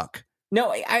old as fuck.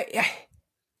 No,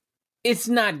 it's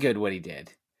not good what he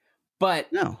did,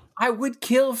 but no, I would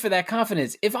kill for that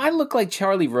confidence. If I look like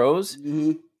Charlie Rose,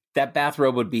 that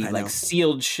bathrobe would be like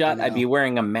sealed shut. I'd be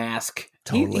wearing a mask.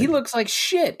 Totally. He looks like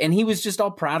shit, and he was just all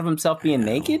proud of himself being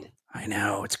naked. I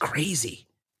know. It's crazy.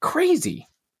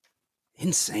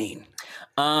 Insane.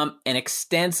 An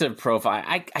extensive profile.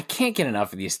 I can't get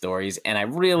enough of these stories, and I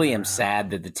really am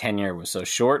sad that the tenure was so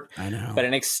short. I know. But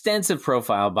an extensive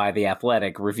profile by The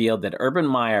Athletic revealed that Urban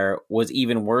Meyer was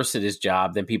even worse at his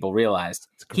job than people realized.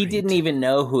 He didn't even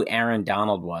know who Aaron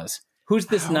Donald was. Who's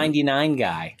this 99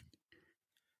 guy?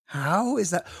 How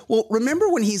is that? Well, remember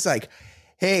when he's like,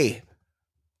 hey,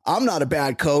 I'm not a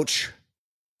bad coach.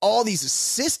 All these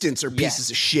assistants are pieces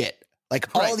of shit.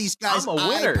 Like, all these guys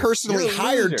I personally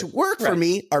hired to work for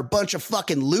me are a bunch of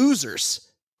fucking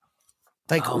losers.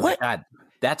 Like, oh what? My God.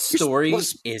 That story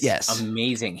is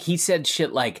amazing. He said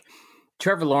shit like,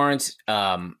 Trevor Lawrence,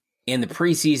 in the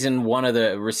preseason, one of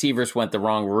the receivers went the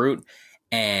wrong route,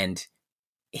 and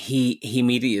he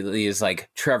immediately is like,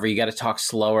 Trevor, you got to talk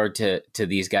slower to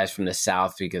these guys from the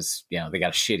South, because, they got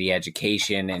a shitty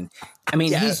education. And I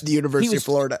mean, he's the University of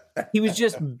Florida. He was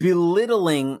just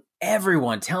belittling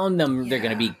everyone, telling them they're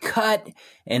going to be cut.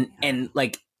 And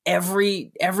like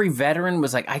every veteran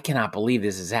was like, I cannot believe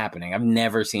this is happening. I've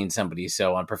never seen somebody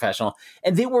so unprofessional.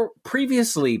 And they were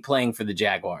previously playing for the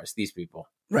Jaguars, these people.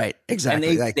 Right.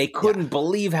 Exactly. And they couldn't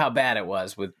believe how bad it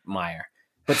was with Meyer.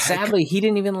 But sadly, he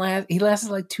didn't even last. He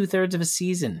lasted like 2/3 of a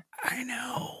season. I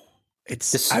know. The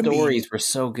stories were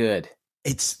so good.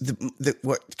 It's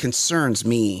what concerns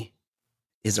me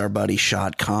is our buddy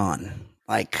Shad Khan.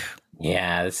 Like,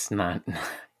 yeah, it's not.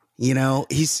 You know,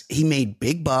 he made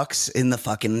big bucks in the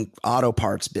fucking auto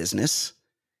parts business.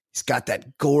 He's got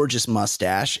that gorgeous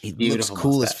mustache. He looks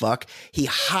cool as fuck. He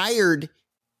hired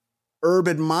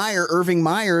Irving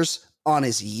Myers on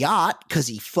his yacht because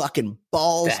he fucking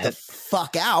balls the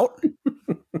fuck out.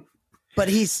 But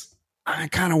I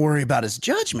kind of worry about his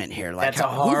judgment here. Like, that's a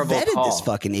horrible who vetted call. this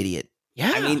fucking idiot?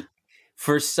 Yeah. I mean,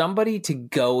 for somebody to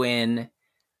go in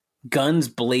guns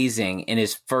blazing in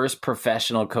his first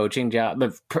professional coaching job,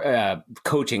 but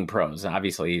coaching pros,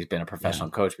 obviously he's been a professional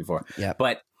coach before. Yeah.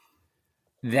 But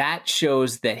that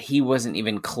shows that he wasn't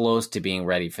even close to being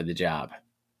ready for the job.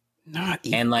 Not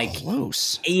even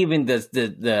close. Even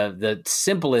the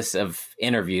simplest of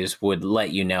interviews would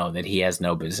let you know that he has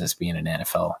no business being an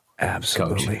NFL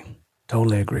Absolutely. coach.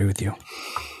 Totally agree with you.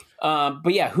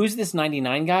 But yeah, who's this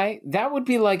 99 guy? That would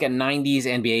be like a 90s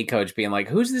NBA coach being like,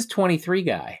 who's this 23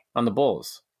 guy on the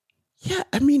Bulls? Yeah,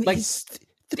 I mean, like, he's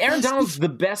Aaron Donald's the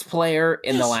best player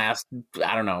in the last,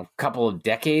 I don't know, couple of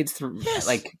decades.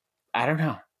 Like, I don't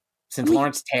know. Since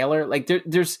Lawrence Taylor, like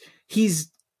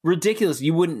he's ridiculous.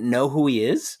 You wouldn't know who he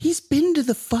is. He's been to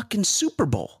the fucking Super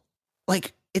Bowl.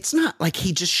 Like, it's not like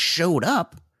he just showed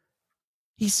up.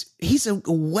 He's a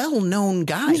well-known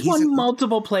guy. He's won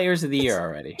multiple players of the year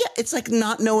already. Yeah, it's like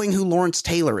not knowing who Lawrence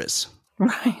Taylor is.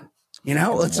 Right. You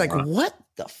know, it's like, what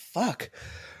the fuck?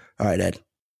 All right, Ed,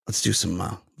 let's do some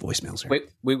voicemails here. Wait,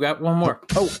 we've got one more.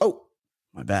 Oh,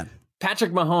 my bad.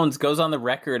 Patrick Mahomes goes on the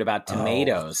record about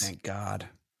tomatoes. Oh, thank God.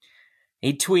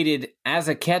 He tweeted, as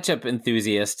a ketchup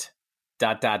enthusiast, ...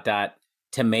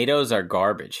 tomatoes are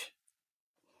garbage.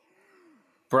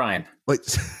 Brian.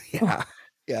 Wait, yeah.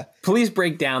 Yeah. Please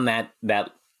break down that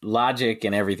logic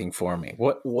and everything for me.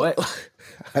 What?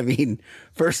 I mean,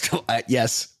 first of all,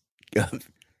 yes,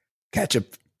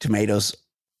 ketchup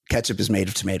is made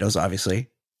of tomatoes, obviously,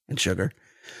 and sugar.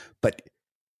 But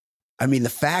I mean, the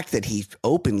fact that he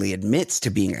openly admits to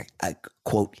being a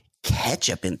quote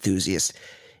ketchup enthusiast,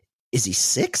 is he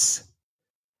 6?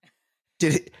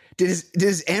 Did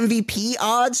his MVP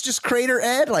odds just crater,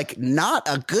 Ed? Like, not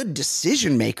a good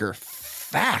decision maker.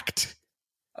 Fact.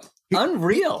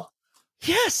 Unreal.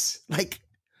 Yes. Like,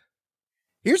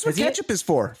 here's what ketchup is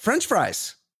for. French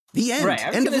fries. The end.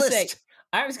 Right. End of list.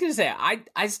 I was going to say,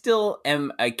 I still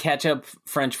am a ketchup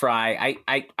French fry.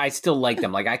 I still like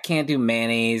them. Like, I can't do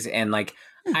mayonnaise and like,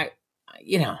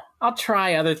 I'll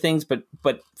try other things, but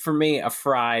for me, a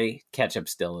fry ketchup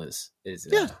still is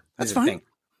that's fine. Thing.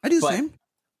 I do the same.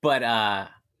 But, I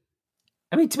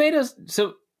mean, tomatoes.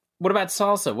 So what about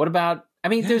salsa? What about,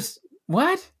 there's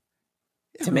what?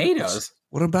 Yeah, tomatoes.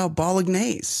 What about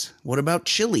bolognese? What about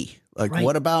chili? Like, right.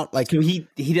 What about like? So he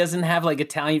doesn't have like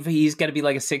Italian. He's got to be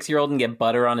like a 6-year-old and get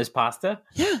butter on his pasta.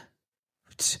 Yeah.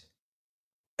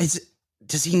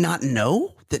 Does he not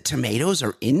know that tomatoes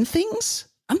are in things?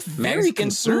 I'm very Mexican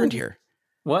concerned food? here.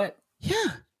 What?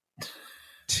 Yeah.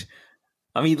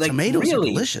 I mean, like, tomatoes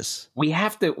really, are delicious. We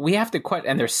have to quite,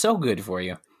 and they're so good for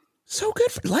you. So good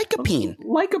for lycopene.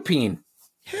 Lycopene.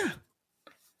 Yeah.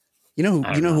 You know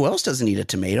who else doesn't eat a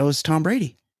tomato is Tom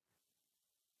Brady.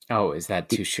 Oh, is that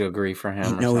too sugary for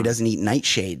him? No, he doesn't eat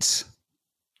nightshades.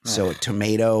 So a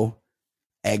tomato,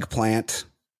 eggplant.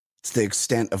 It's the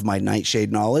extent of my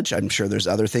nightshade knowledge. I'm sure there's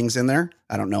other things in there.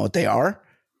 I don't know what they are,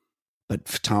 but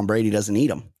Tom Brady doesn't eat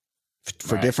them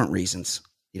for different reasons.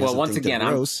 Well, once again,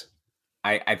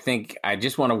 I think I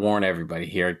just want to warn everybody.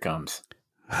 Here it comes.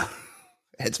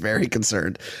 It's very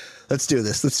concerned. Let's do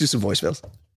this. Let's do some voicemails.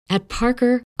 At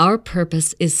Parker, our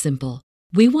purpose is simple.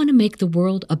 We want to make the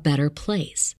world a better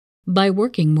place by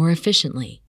working more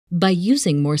efficiently, by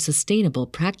using more sustainable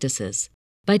practices,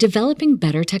 by developing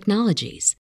better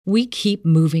technologies. We keep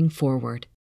moving forward.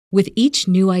 With each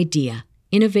new idea,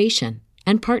 innovation,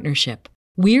 and partnership,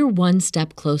 we're one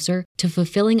step closer to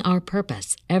fulfilling our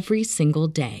purpose every single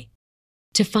day.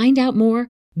 To find out more,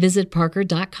 visit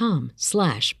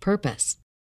parker.com/purpose.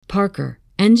 Parker,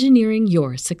 engineering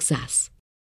your success.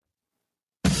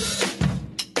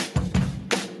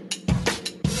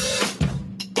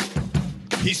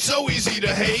 He's so easy to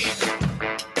hate.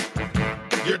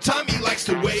 Your time he likes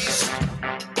to waste.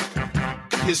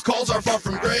 His calls are far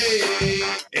from great.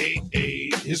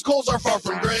 His calls are far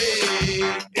from great.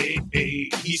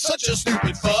 He's such a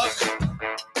stupid fuck.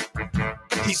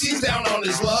 He seems down on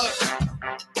his luck.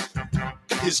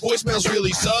 His voicemails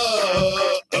really suck.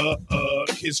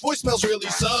 His voicemails really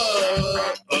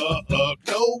suck.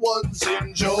 No one's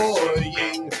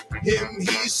enjoying him.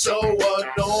 He's so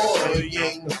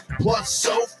annoying. Plus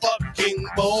so fucking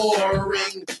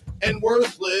boring and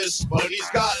worthless, but he's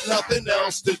got nothing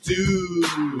else to do.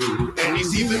 And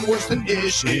He's even worse than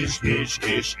Ish. His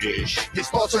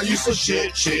thoughts are useless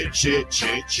shit.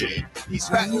 He's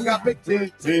fat and got big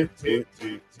tits.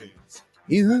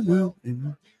 It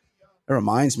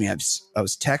reminds me, I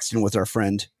was texting with our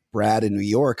friend Brad in New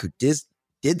York, who did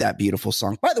that beautiful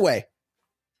song. By the way,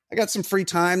 I got some free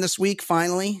time this week,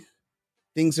 finally.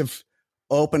 Things have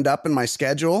opened up in my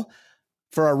schedule.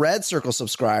 For our Red Circle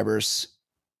subscribers,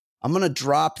 I'm going to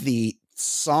drop the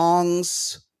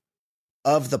Songs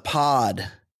of the podcast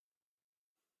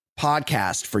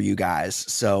for you guys.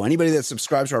 So anybody that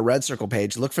subscribes to our Red Circle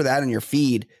page, look for that in your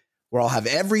feed, where I'll have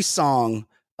every song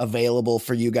available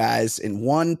for you guys in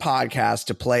one podcast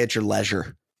to play at your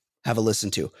leisure. Have a listen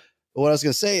to. But what I was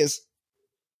going to say is,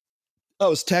 I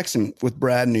was texting with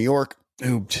Brad in New York,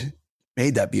 who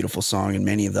made that beautiful song and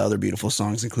many of the other beautiful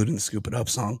songs, including the Scoop It Up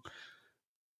song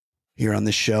here on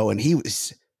this show. And he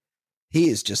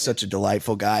is just such a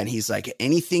delightful guy. And he's like,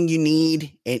 anything you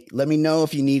need, let me know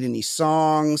if you need any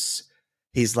songs.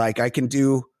 He's like, I can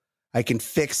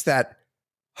fix that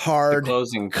hard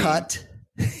cut.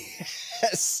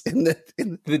 Yes.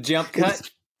 The jump cut.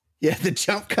 The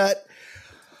jump cut.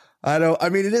 I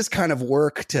mean, it is kind of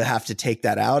work to have to take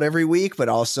that out every week, but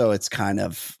also it's kind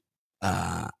of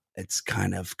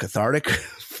cathartic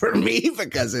for me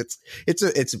because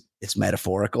it's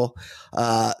metaphorical.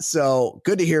 So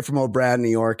good to hear from old Brad in New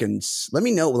York, and let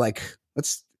me know, like,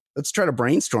 let's try to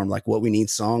brainstorm like what we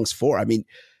need songs for. I mean,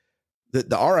 the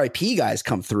RIP guys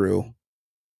come through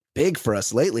big for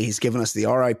us lately. He's given us the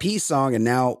RIP song, and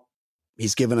now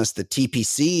he's given us the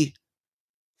TPC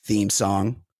theme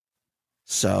song.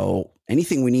 So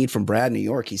anything we need from Brad in New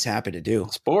York, he's happy to do.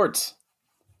 Sports.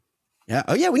 Yeah.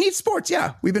 Oh yeah, we need sports.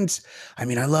 Yeah.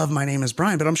 I love My Name is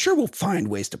Brian, but I'm sure we'll find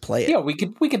ways to play it. Yeah, we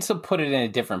could still put it in a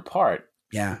different part.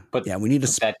 Yeah. But yeah, we need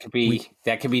that could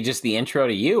be just the intro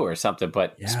to you or something,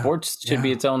 but sports should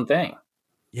be its own thing.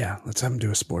 Yeah. Let's have him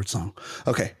do a sports song.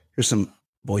 Okay. Here's some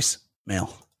voice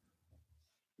mail.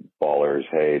 Ballers.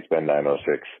 Hey, it's Ben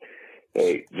 906.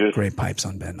 Hey, just great pipes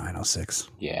on Ben 906.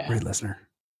 Yeah. Great listener.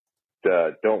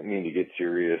 Don't mean to get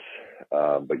serious,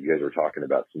 but you guys were talking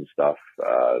about some stuff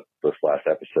this last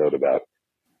episode about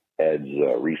Ed's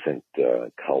recent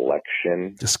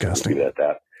collection. Disgusting. Leave it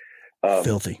at that.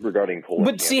 Filthy. Regarding colon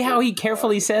But cancer, see how he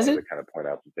carefully says it? To kind of point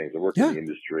out some things. I work in the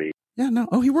industry. Yeah, no.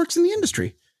 Oh, he works in the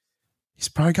industry. He's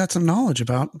probably got some knowledge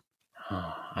about.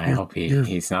 Oh, I hope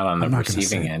he's not on the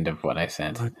receiving end of what I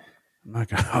sent. I'm not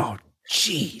gonna. Oh,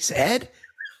 jeez, Ed.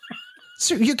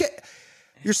 So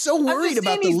you're so worried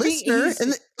about the listener,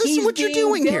 and listen what you're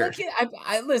doing delicate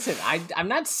here. Listen. I'm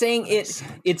not saying it.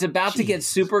 It's about to get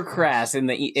super crass in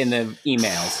the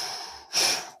emails.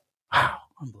 Wow,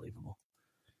 unbelievable.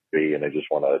 And I just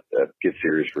want to get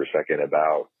serious for a second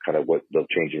about kind of what the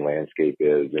changing landscape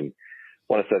is, and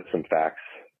want to set some facts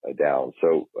down.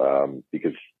 So,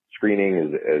 because screening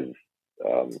is,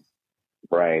 as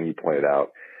Brian, you pointed out,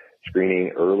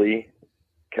 screening early,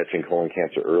 catching colon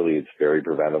cancer early, it's very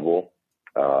preventable.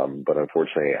 But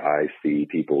unfortunately, I see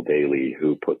people daily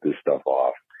who put this stuff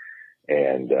off,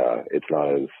 and it's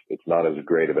not as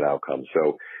great of an outcome.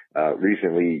 So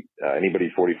recently,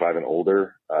 anybody 45 and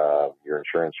older, your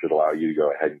insurance should allow you to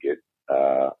go ahead and get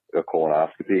a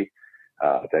colonoscopy.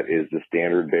 That is the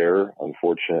standard bearer.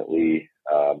 Unfortunately,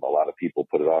 a lot of people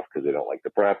put it off because they don't like the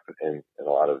prep and a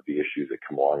lot of the issues that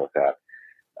come along with that.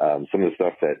 Some of the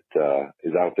stuff that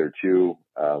is out there too,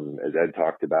 as Ed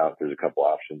talked about, there's a couple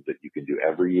options that you can do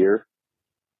every year.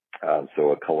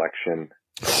 So a collection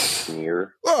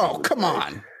smear. Oh, come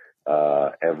on.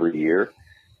 Every year,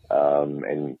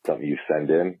 and something you send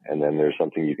in, and then there's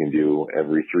something you can do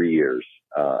every 3 years.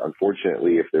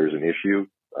 Unfortunately, if there's an issue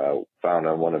found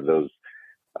on one of those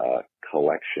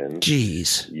collections,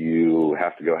 you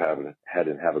have to go ahead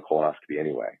and have a colonoscopy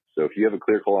anyway. So if you have a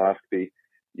clear colonoscopy,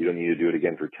 you don't need to do it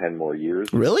again for 10 more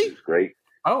years. Really? It's great.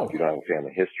 Oh. If you don't have a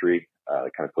family history,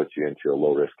 it kind of puts you into a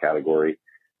low risk category.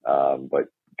 But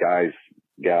guys,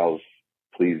 gals,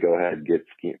 please go ahead and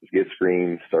get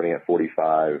screened starting at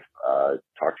 45.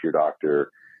 Talk to your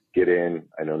doctor. Get in.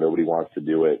 I know nobody wants to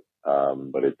do it,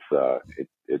 but it's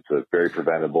a very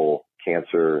preventable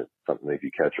cancer. Something that if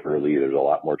you catch early, there's a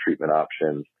lot more treatment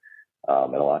options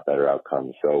and a lot better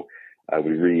outcomes. So I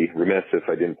would be remiss if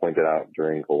I didn't point that out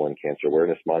during Colon Cancer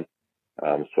Awareness Month.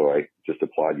 So I just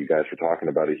applaud you guys for talking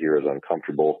about it here, as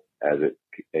uncomfortable as it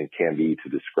can be to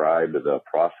describe the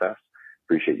process.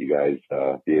 Appreciate you guys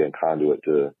being a conduit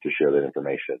to share that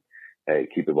information. Hey,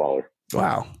 keep it baller.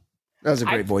 Wow. That was a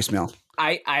great voicemail.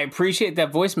 I appreciate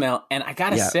that voicemail. And I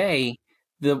got to say,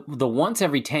 the once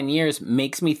every 10 years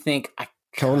makes me think I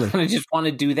kind of just want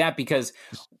to do that, because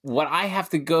what I have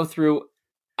to go through,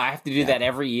 I have to do that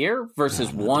every year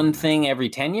versus one thing every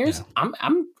 10 years. Yeah.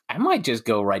 I might just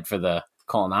go right for the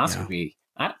colonoscopy.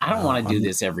 Yeah. I don't want to do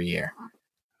this every year.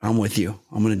 I'm with you.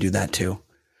 I'm going to do that too.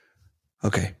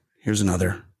 Okay. Here's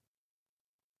another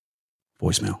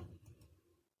voicemail.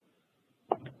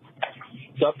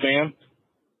 What's up, man?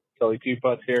 Telly Two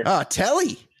Putts here. Oh,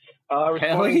 Telly.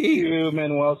 Responding to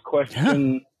Manuel's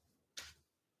question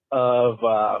of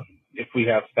if we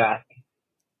have fat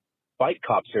bike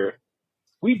cops here.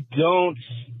 We don't,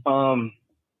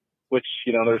 which,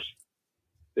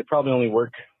 they probably only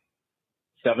work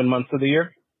 7 months of the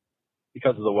year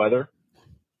because of the weather.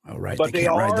 Oh, right. But they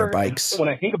can't ride their bikes. When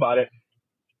I think about it,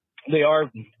 they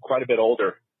are quite a bit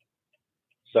older.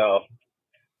 So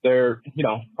they're,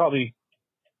 probably.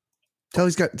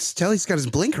 Telly's got his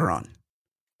blinker on.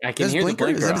 I can hear the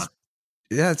blinker on.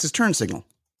 It's his turn signal.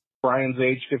 Brian's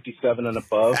age 57 and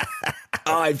above.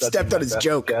 I've stepped on his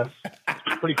joke. Guess.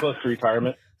 Pretty close to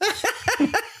retirement.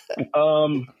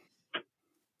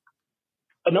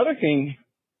 Another thing,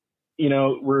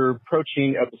 we're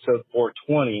approaching episode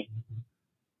 420.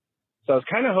 So I was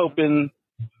kind of hoping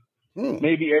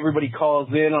maybe everybody calls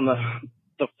in on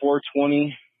the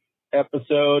 420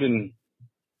 episode and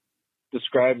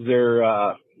describes their,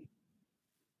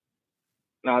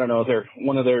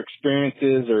 one of their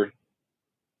experiences or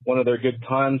one of their good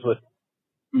times with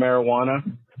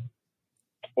marijuana,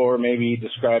 or maybe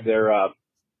describe their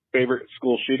favorite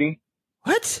school shooting.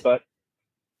 What? But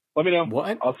let me know.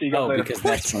 What? I'll see you guys later. Because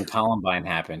that's when Columbine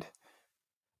happened.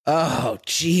 Oh,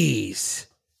 jeez.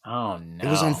 Oh, no. It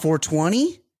was on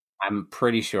 420? I'm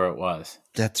pretty sure it was.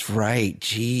 That's right.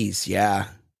 Jeez. Yeah.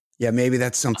 Yeah, maybe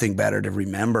that's something better to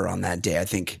remember on that day. I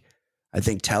think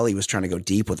Telly was trying to go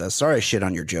deep with us. Sorry I shit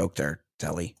on your joke there,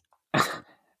 Telly.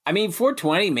 I mean,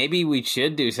 420, maybe we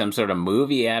should do some sort of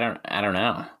movie. I don't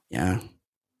know. Yeah.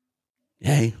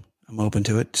 Hey, I'm open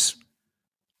to it.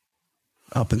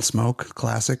 Up in Smoke,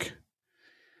 classic.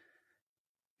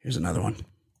 Here's another one.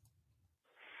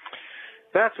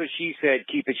 That's what she said,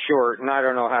 keep it short, and I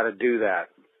don't know how to do that.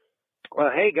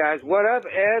 Well, hey, guys. What up,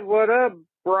 Ed? What up,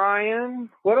 Brian?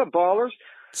 What up, ballers?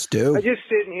 Stu. I was just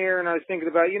sitting here, and I was thinking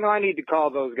about, I need to call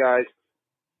those guys.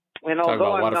 And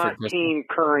although I'm not team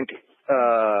current,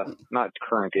 not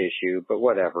current issue, but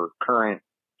whatever, current.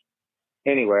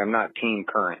 Anyway, I'm not team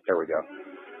current. There we go.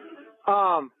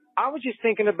 I was just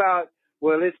thinking about,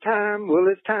 it's time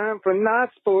for Not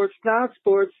Sports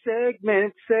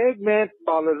segment,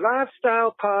 Baller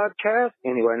Lifestyle Podcast.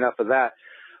 Anyway, enough of that.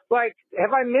 Like,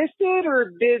 have I missed it,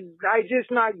 or did I just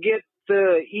not get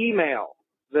the email?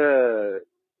 The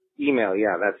email,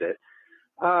 yeah, that's it.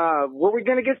 Were we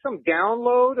going to get some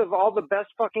download of all the best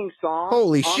fucking songs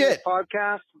Holy on shit. this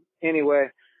podcast?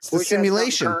 Anyway. It's the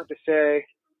simulation. Current to say.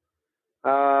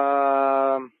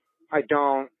 I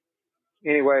don't.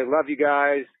 Anyway, love you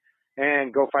guys,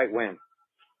 and go fight win.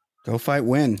 Go fight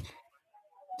win.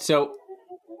 So,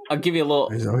 I'll give you a little.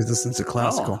 He always listens to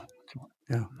classical.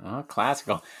 Yeah. Oh,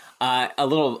 classical. A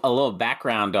little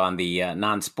background on the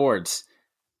non-sports.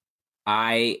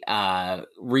 I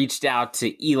reached out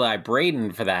to Eli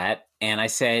Braden for that, and I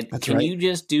said, "Can you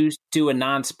just do a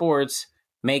non-sports?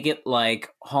 Make it like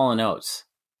Hall and Oates."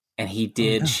 And he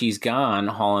did. She's Gone,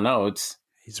 Hall and Oates.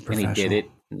 He's a professional. And he did it.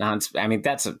 I mean,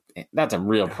 that's a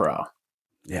real pro.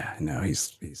 Yeah, no,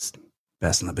 he's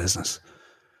best in the business.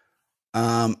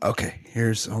 Okay,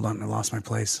 hold on, I lost my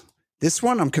place. This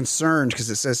one I'm concerned because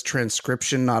it says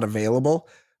transcription not available.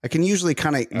 I can usually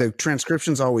the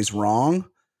transcription's always wrong,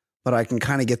 but I can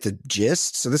kind of get the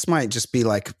gist. So this might just be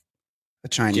like a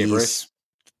Chinese, gibberish.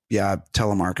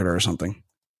 Telemarketer or something.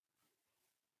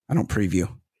 I don't preview.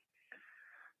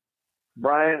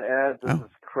 Brian, Ed, this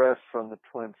is Chris from the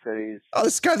Twin Cities. Oh,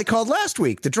 this guy that called last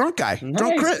week, the drunk guy, nice.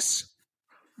 Drunk Chris.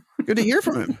 Good to hear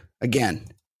from him again.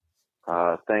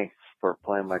 Thanks for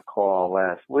playing my call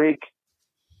last week.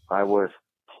 I was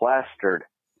plastered.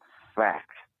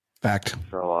 Fact.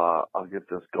 So I'll get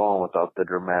this going without the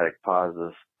dramatic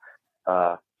pauses.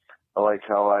 I like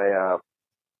how I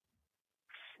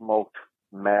smoked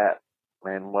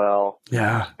Manuel.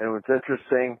 Yeah. And it was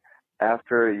interesting.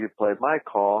 After you played my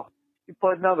call, you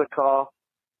played another call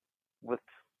with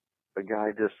the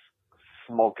guy just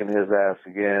smoking his ass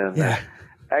again. Yeah.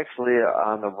 Actually,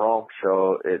 on the Rome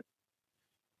show,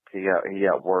 he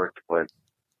got worked, but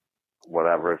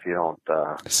whatever. If you don't,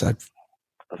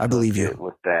 I believe you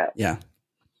with that. Yeah.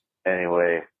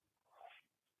 Anyway,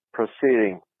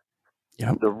 proceeding.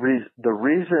 Yep. The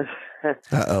reason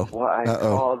why I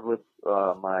called with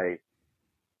my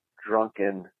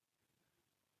drunken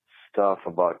stuff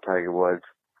about Tiger Woods,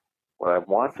 what I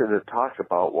wanted to talk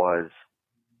about was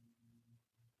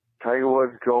Tiger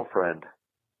Woods' girlfriend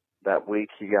that week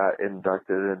he got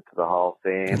inducted into the Hall of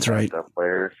Fame. That's right. The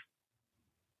players.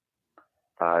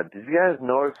 Did you guys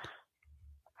notice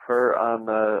her on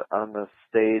the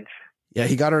stage? Yeah,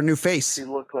 he got her a new face. She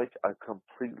looked like a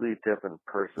completely different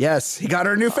person. Yes, he got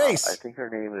her a new face. I think her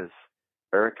name is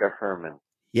Erica Herman.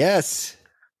 Yes.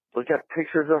 Look at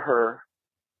pictures of her.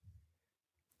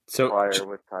 So prior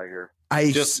with Tiger.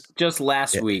 Just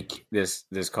last week, this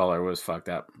caller was fucked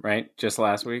up, right? Just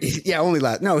last week. Yeah, only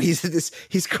last. No,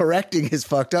 he's correcting his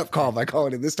fucked up call by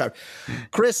calling it this time.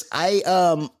 Chris,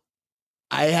 I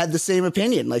had the same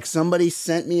opinion. Like, somebody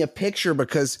sent me a picture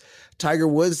because Tiger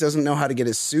Woods doesn't know how to get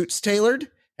his suits tailored,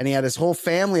 and he had his whole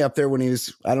family up there when he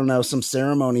was, I don't know, some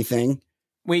ceremony thing.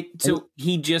 Wait, so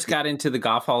he just got into the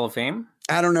Golf Hall of Fame?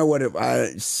 I don't know what it.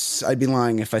 I'd be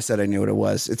lying if I said I knew what it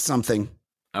was. It's something.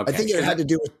 Okay. I think it had to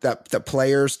do with the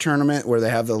players tournament where they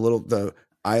have the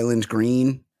island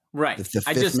green. Right.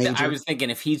 I was thinking,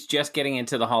 if he's just getting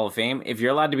into the Hall of Fame, if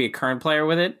you're allowed to be a current player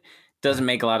with it, doesn't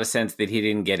make a lot of sense that he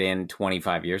didn't get in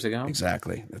 25 years ago.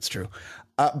 Exactly. That's true.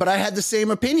 But I had the same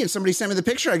opinion. Somebody sent me the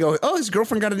picture. I go, oh, his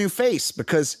girlfriend got a new face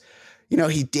because,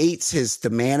 he dates the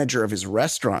manager of his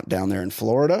restaurant down there in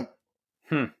Florida.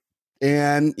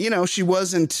 And, she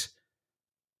wasn't,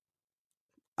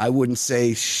 I wouldn't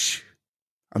say,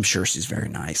 I'm sure she's very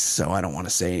nice. So I don't want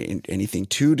to say anything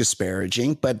too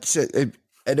disparaging, but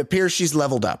it appears she's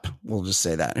leveled up. We'll just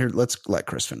say that. Here, let's let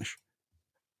Chris finish.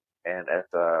 And at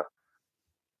the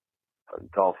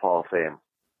Golf Hall of Fame.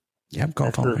 Yeah,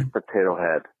 Golf Hall of Fame. Potato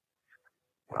Head.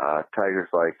 Tiger's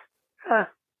like,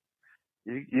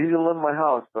 you can live in my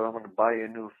house, but I'm going to buy you a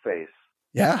new face.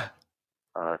 Yeah.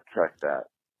 Check that.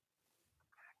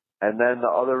 And then the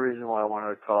other reason why I wanted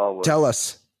to call was... Tell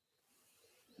us.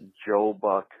 Joe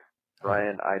Buck.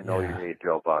 Ryan, I know you hate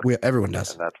Joe Buck. Everyone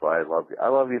does. And that's why I love you. I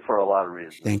love you for a lot of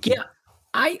reasons. Thank you. Yeah,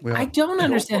 I don't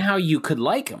understand how you could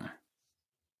like him.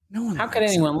 No one. How could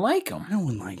anyone like him? No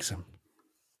one likes him.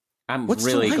 I'm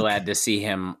really glad to see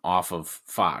him off of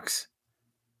Fox.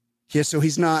 Yeah, so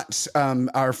he's not.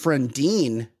 Our friend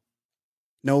Dean,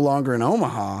 no longer in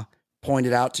Omaha,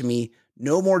 pointed out to me,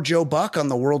 no more Joe Buck on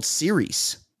the World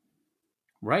Series.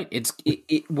 Right.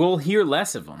 We'll hear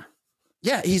less of him.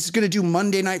 Yeah, he's going to do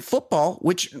Monday Night Football,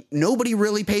 which nobody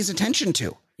really pays attention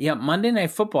to. Yeah, Monday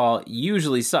Night Football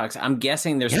usually sucks. I'm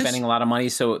guessing they're spending a lot of money,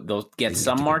 so they'll get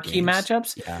some marquee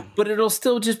matchups. Yeah. But it'll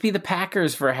still just be the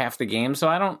Packers for half the game. So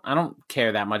I don't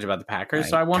care that much about the Packers,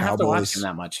 so I won't have to watch them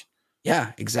that much.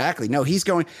 Yeah, exactly. No, he's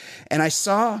going. And I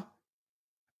saw.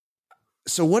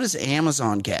 So what does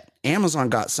Amazon get? Amazon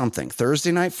got something.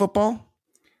 Thursday Night Football?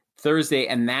 Thursday,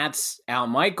 and that's Al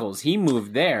Michaels. He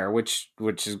moved there, which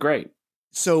is great.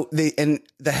 So the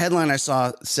headline I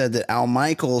saw said that Al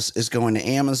Michaels is going to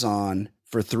Amazon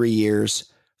for 3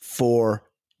 years for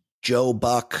Joe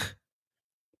Buck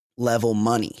level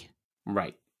money.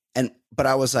 Right. But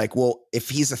I was like, well, if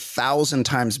he's 1,000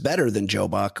 times better than Joe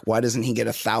Buck, why doesn't he get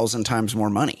 1,000 times more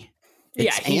money?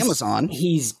 It's Amazon.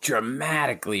 He's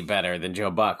dramatically better than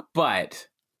Joe Buck, but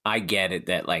I get it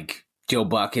that Joe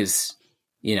Buck is,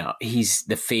 he's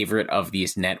the favorite of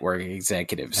these network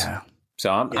executives. Yeah.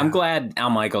 So I'm glad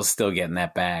Al Michaels still getting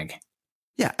that bag.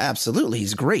 Yeah, absolutely.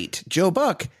 He's great. Joe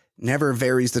Buck never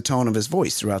varies the tone of his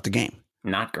voice throughout the game.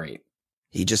 Not great.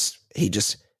 He just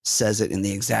says it in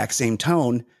the exact same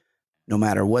tone, no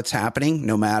matter what's happening,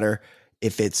 no matter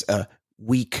if it's a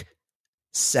week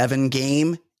 7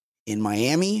 game in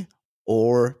Miami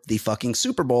or the fucking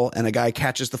Super Bowl and a guy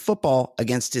catches the football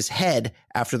against his head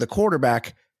after the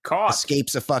quarterback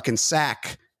escapes a fucking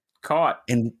sack.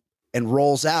 And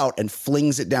rolls out and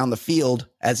flings it down the field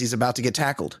as he's about to get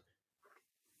tackled.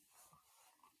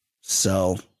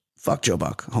 So, fuck Joe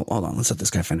Buck. Hold on. Let's let this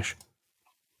guy finish.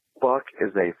 Buck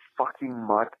is a fucking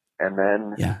mutt, and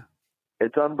then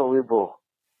it's unbelievable.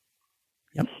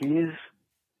 Yep. He's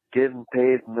getting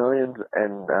paid millions,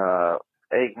 and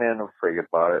Eggman will forget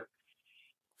about it.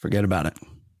 Forget about it.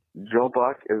 Joe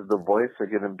Buck is the voice of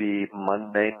going to be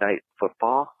Monday Night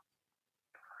Football.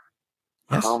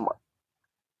 Yes.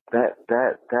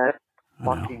 That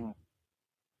fucking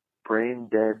brain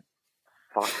dead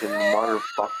fucking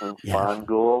motherfucking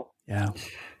Fongul. Yeah.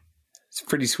 It's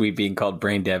pretty sweet being called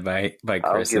brain dead by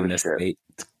Chris in this state.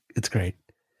 It's great.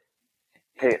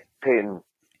 Peyton's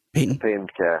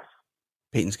cast.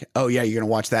 Peyton's cast. Oh yeah, you're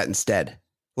gonna watch that instead.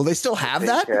 Will they still have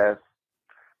that? Cast,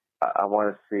 I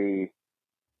want to see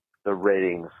the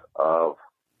ratings of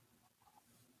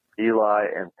Eli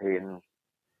and Peyton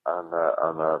on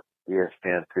the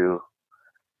ESPN2.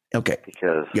 Okay.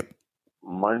 Because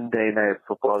Monday Night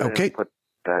Football, they put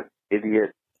that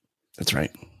idiot. That's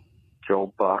right.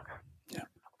 Joe Buck. Yeah.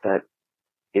 That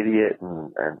idiot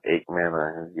and Aikman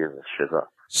are giving a shit up.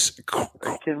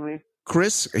 Are you kidding me?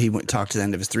 Chris, he went talked to the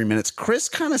end of his 3 minutes. Chris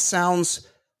kind of sounds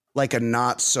like a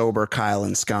not sober Kyle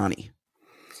and Scotty.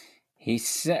 He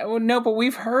said, well, no, but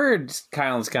we've heard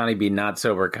Kyle and Scotty be not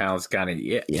sober Kyle and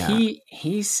Scotty. Yeah.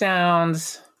 He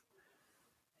sounds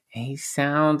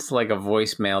like a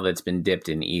voicemail that's been dipped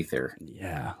in ether.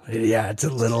 Yeah. Yeah, it's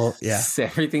a little, yeah.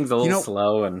 Everything's a little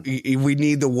slow, and we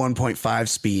need the 1.5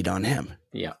 speed on him.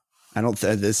 Yeah. I don't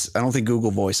think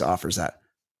Google Voice offers that.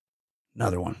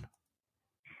 Another one.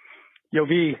 Yo,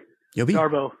 V.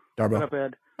 Darbo. What up,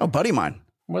 Ed? Oh, buddy of mine.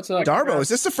 What's up, Darbo? Is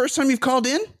this the first time you've called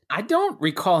in? I don't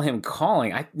recall him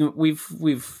calling.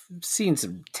 We've seen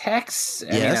some texts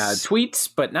and tweets,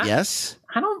 but not. Yes.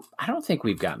 I don't think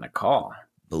we've gotten a call. I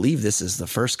believe this is the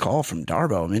first call from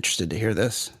Darbo. I'm interested to hear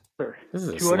this. Sir, this is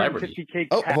a celebrity.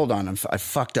 Oh, hold on. I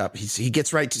fucked up. He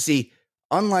gets right to see.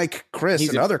 Unlike Chris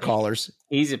and other callers,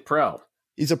 he's a pro.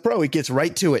 He's a pro. He gets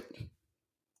right to it.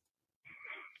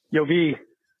 Yo, V.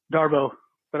 Darbo.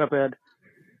 What up, Ed?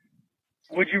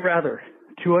 Would you rather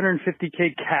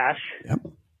 $250K cash,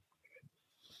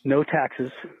 no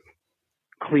taxes,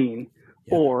 clean,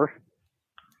 or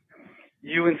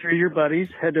you and 3 of your buddies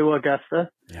head to Augusta,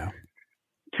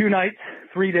 2 nights,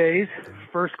 3 days,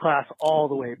 first class all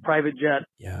the way, private jet,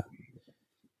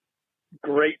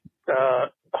 great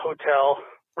hotel.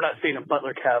 We're not staying in a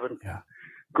butler cabin.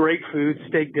 Great food,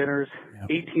 steak dinners,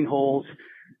 18 holes.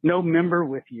 No member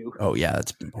with you. Oh, yeah,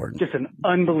 that's important. Just an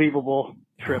unbelievable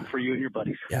trip for you and your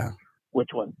buddies. Yeah. Which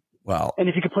one? Well. And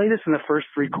if you could play this in the first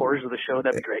 3 quarters of the show,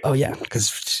 that'd be great. Oh, yeah,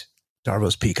 because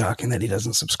Darbo's peacocking that he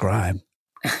doesn't subscribe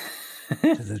to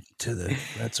the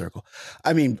Red Circle.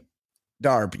 I mean,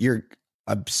 Darb,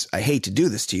 I hate to do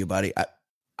this to you, buddy.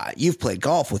 You've played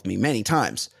golf with me many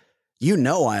times. You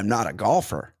know I am not a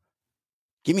golfer.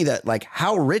 Give me that. Like,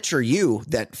 how rich are you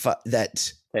that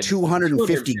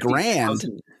 250 grand?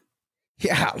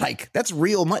 Yeah, like that's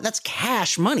real money. That's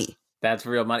cash money. That's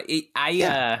real money.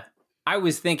 I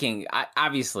was thinking.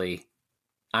 Obviously,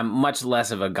 I'm much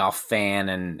less of a golf fan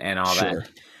and all that.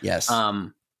 Yes.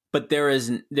 But there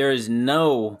is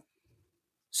no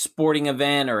sporting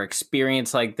event or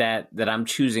experience like that I'm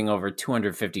choosing over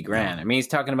 250 grand. I mean, he's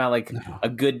talking about like a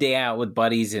good day out with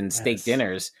buddies and steak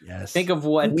dinners. Yes. Think of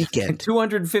what weekend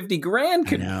 250 grand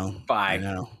could buy. I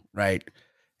know, right?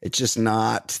 It's just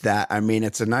not that. I mean,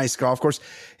 it's a nice golf course.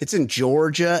 It's in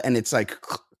Georgia and it's like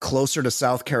closer to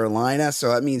South Carolina.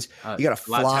 So that means you got to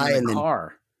fly and then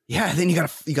car. Yeah, then you got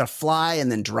to fly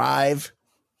and then drive.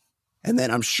 And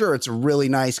then I'm sure it's a really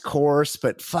nice course,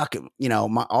 but fuck it,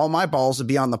 all my balls would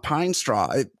be on the pine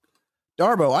straw.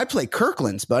 Darbo, I play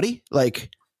Kirkland's, buddy.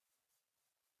 Like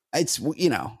it's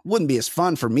wouldn't be as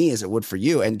fun for me as it would for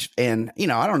you. And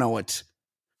I don't know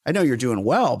I know you're doing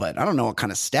well, but I don't know what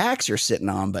kind of stacks you're sitting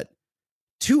on, but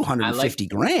 250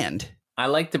 grand. I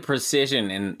like the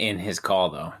precision in his call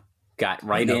though. Got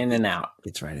right in and out.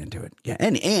 Gets right into it. Yeah.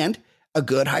 And a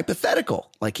good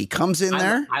hypothetical. Like he comes in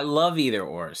there. I love either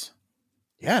ors.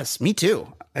 Yes, me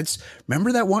too.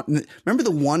 Remember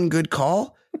the one good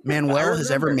call Manuel has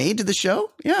ever made to the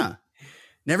show? Yeah.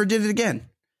 Never did it again.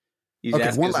 He's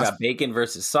asking us about bacon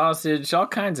versus sausage, all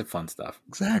kinds of fun stuff.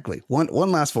 Exactly. One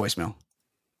last voicemail.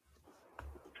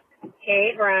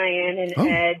 Hey, Brian and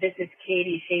Ed. This is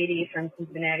Katie Shady from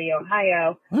Cincinnati,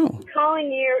 Ohio.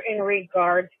 Calling you in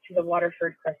regards to the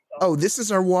Waterford Crystal. Oh, this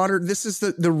is our water. This is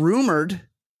the rumored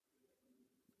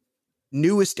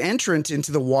newest entrant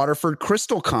into the Waterford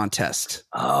Crystal contest.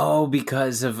 Oh,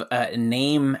 because of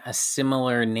a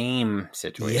similar name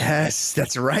situation. Yes,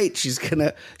 that's right. She's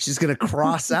gonna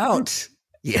cross out.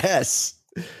 Yes.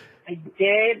 I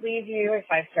did leave you a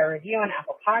 5-star review on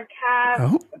Apple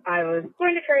Podcasts. I was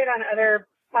going to try it on other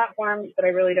platforms, but I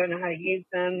really don't know how to use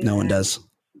them. No one does.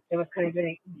 It was kind of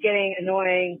getting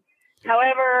annoying.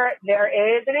 However, there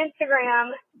is an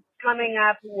Instagram coming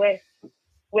up with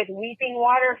Weeping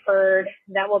Waterford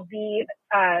that will be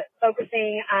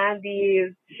focusing on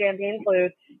these champagne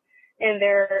flutes. And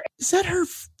is that her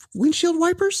windshield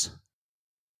wipers?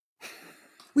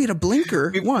 We had a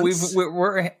blinker once.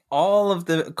 We're all of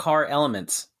the car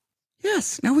elements.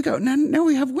 Yes. Now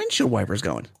we have windshield wipers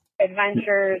going.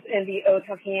 Adventures in the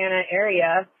Otacana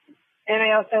area. And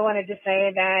I also wanted to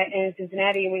say that in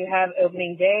Cincinnati, we have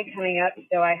opening day coming up.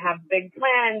 So I have big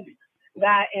plans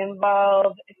that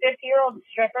involve 50-year-old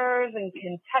strippers in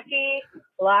Kentucky,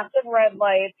 lots of red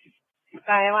lights,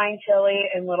 Skyline Chili,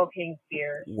 and Little King's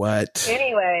beer. What?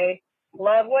 Anyway,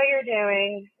 love what you're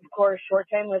doing. Of course,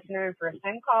 short-time listener and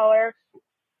first-time caller.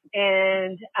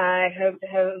 And I hope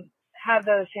to have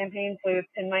those champagne flutes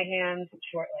in my hands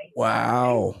shortly.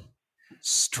 Wow.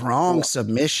 Strong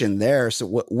submission there. So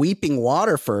what? Weeping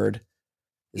Waterford.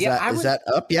 Is that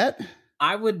up yet?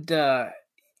 I would.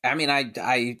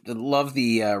 I love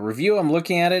the review. I'm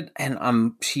looking at it,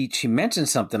 and she mentioned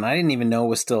something I didn't even know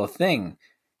was still a thing.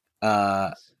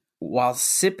 While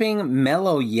sipping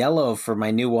Mellow Yellow for my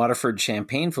new Waterford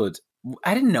champagne flutes,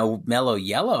 I didn't know Mellow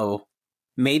Yellow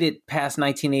made it past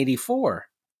 1984.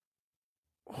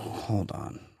 Hold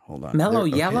on. Mellow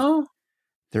Yellow?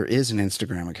 There is an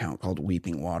Instagram account called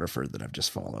Weeping Waterford that I've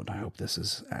just followed. I hope this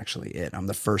is actually it. I'm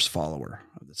the first follower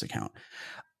of this account.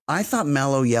 I thought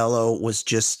Mellow Yellow was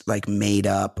just like made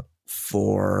up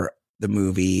for the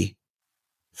movie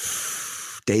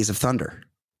Days of Thunder.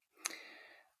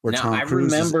 Where now, Tom I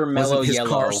Cruise remember Mellow his Yellow.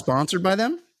 car sponsored by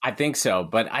them? I think so,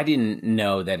 but I didn't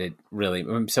know that it really.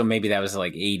 So maybe that was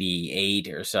like 88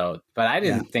 or so, but I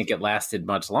didn't think it lasted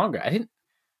much longer.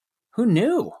 Who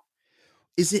knew?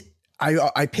 Is it?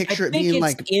 I picture it being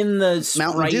like in the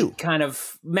Mountain Dew kind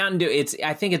of Mountain Dew.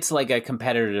 I think it's like a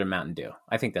competitor to Mountain Dew.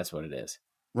 I think that's what it is.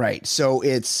 Right. So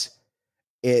it's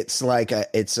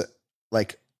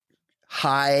like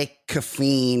high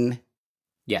caffeine.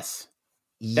 Yes.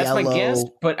 Yellow that's my guess.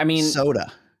 But I mean,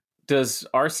 soda. Does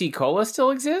RC Cola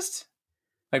still exist?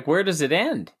 Like, where does it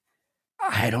end?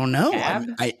 I don't know. Tab?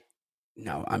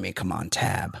 I mean, come on,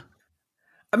 Tab.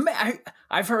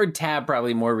 I've heard Tab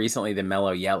probably more recently than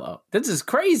Mellow Yellow. This is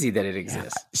crazy that it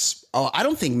exists. Yeah. I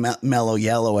don't think Mellow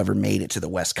Yellow ever made it to the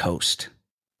West Coast.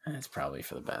 That's probably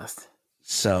for the best.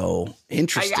 So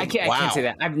interesting. I can't say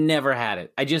that. I've never had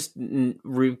it. I just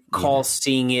recall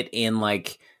seeing it in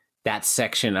like that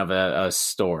section of a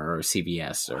store or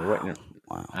CVS or what.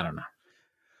 Wow. I don't know.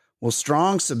 Well,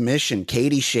 strong submission,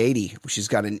 Katie Shady. She's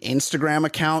got an Instagram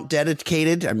account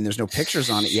dedicated. I mean, there's no pictures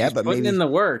on it yet, but putting in the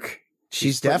work.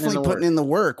 She's definitely putting in the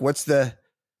work. What's the?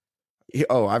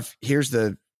 Oh, here's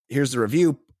the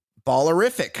review.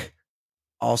 Ballerific.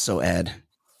 Also, Ed.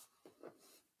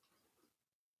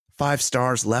 5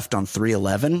 stars left on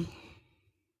 311.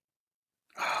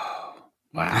 Oh,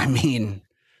 wow. I mean,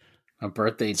 a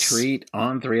birthday treat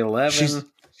on 311.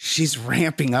 She's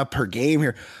ramping up her game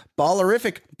here.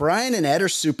 Ballerific. Brian and Ed are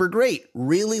super great.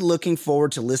 Really looking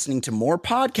forward to listening to more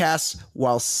podcasts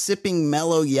while sipping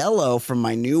Mellow Yellow from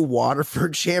my new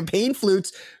Waterford champagne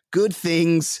flutes. Good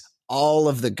things, all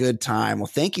of the good time. Well,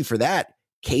 thank you for that,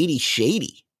 Katie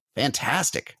Shady.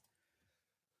 Fantastic.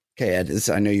 Okay, Ed,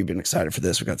 I know you've been excited for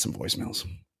this. We got some voicemails.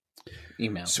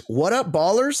 Email. So, what up,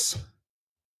 ballers?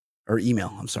 Or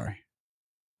email, I'm sorry.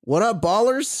 What up,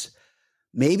 ballers?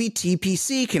 Maybe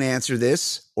TPC can answer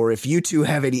this, or if you two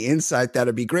have any insight,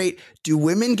 that'd be great. Do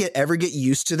women ever get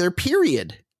used to their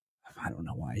period? I don't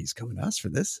know why he's coming to us for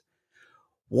this.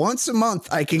 Once a month,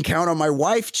 I can count on my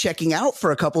wife checking out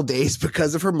for a couple days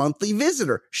because of her monthly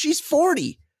visitor. She's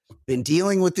 40. Been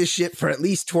dealing with this shit for at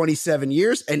least 27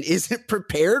 years and isn't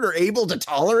prepared or able to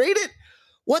tolerate it?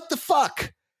 What the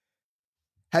fuck?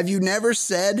 Have you never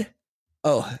said,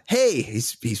 oh, hey,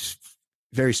 he's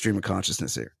very stream of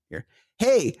consciousness here.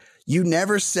 Hey, you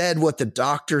never said what the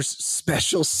doctor's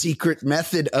special secret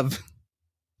method of,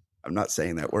 I'm not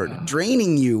saying that word,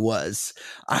 draining you was.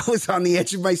 I was on the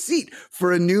edge of my seat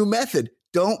for a new method.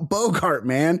 Don't Bogart,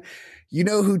 man. You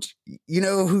know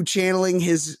who channeling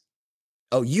his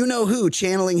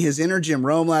inner Jim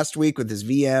Rome last week with his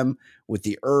VM with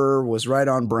the was right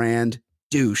on brand.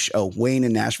 Douche. Oh, Wayne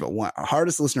in Nashville.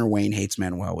 Hardest listener, Wayne hates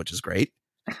Manuel, which is great.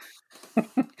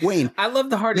 Wayne, I love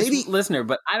the hardest listener,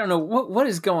 but I don't know what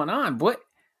is going on. What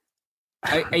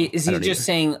is he just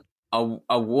saying?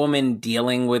 A woman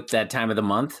dealing with that time of the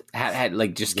month had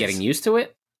like just getting used to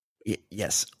it.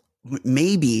 Yes,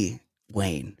 maybe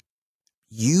Wayne,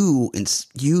 you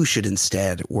should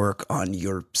instead work on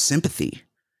your sympathy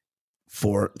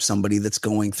for somebody that's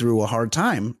going through a hard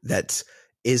time that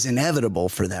is inevitable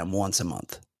for them once a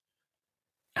month.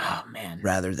 Oh man!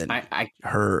 Rather than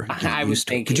her, I was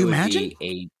thinking. Could you imagine?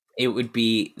 It would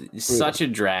be such a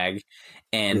drag,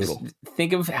 and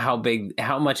think of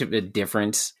how much of a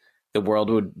difference the world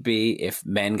would be if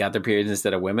men got their periods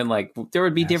instead of women. Like there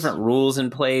would be different rules in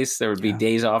place. There would be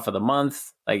days off of the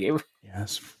month. Like it.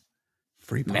 Yes,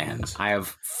 free man. I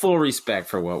have full respect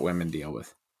for what women deal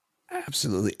with.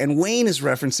 Absolutely. And Wayne is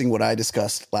referencing what I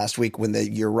discussed last week when the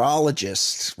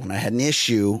urologist, when I had an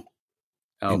issue.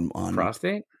 On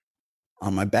prostate?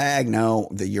 On my bag. No,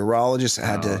 the urologist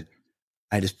had to,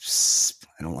 I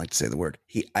don't like to say the word.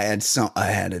 I had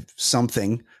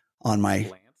something on my,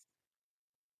 Lance?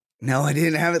 No, I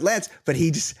didn't have it Lance, but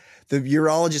the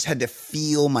urologist had to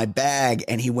feel my bag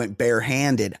and he went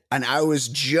barehanded. And I was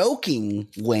joking,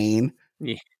 Wayne,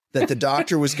 that the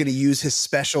doctor was going to use his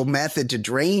special method to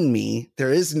drain me.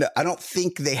 There is no, I don't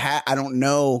think they have, I don't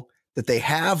know that they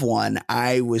have one.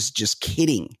 I was just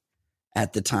kidding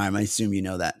at the time. I assume you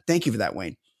know that. Thank you for that,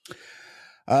 Wayne.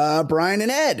 Brian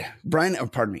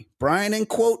and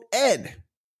quote Ed.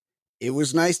 It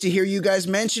was nice to hear you guys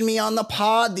mention me on the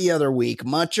pod the other week.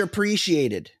 Much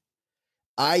appreciated.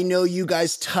 I know you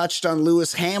guys touched on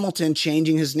Lewis Hamilton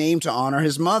changing his name to honor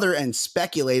his mother and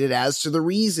speculated as to the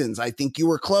reasons. I think you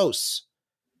were close.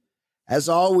 As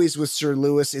always with Sir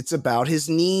Lewis, it's about his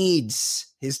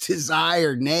needs, his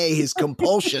desire, nay, his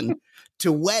compulsion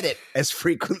to wet it as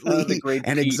frequently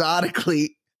and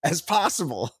exotically as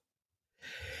possible.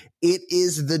 It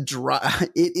is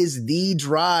the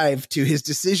drive to his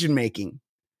decision making.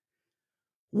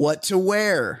 What to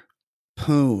wear?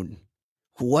 Poon.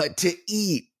 What to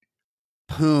eat?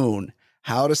 Poon.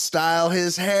 How to style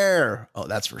his hair? Oh,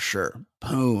 that's for sure.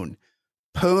 Poon.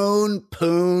 Poon,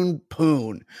 poon,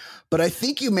 poon. But I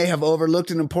think you may have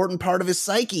overlooked an important part of his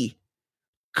psyche.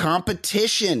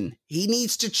 Competition. He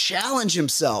needs to challenge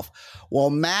himself. While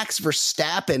Max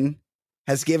Verstappen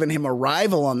has given him a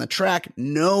rival on the track,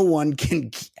 no one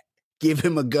can give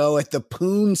him a go at the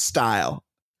poon style.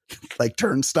 Like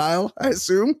turnstile, I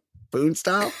assume? Poon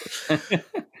style?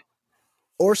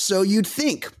 Or so you'd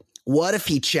think. What if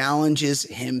he challenges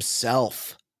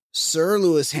himself? Sir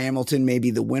Lewis Hamilton may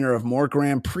be the winner of more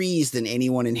Grand Prix than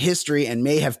anyone in history and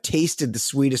may have tasted the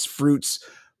sweetest fruits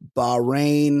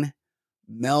Bahrain,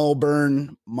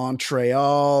 Melbourne,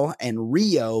 Montreal, and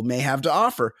Rio may have to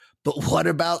offer. But what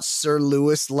about Sir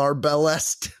Louis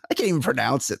Larbelest? I can't even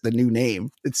pronounce it, the new name.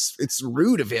 It's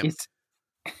rude of him.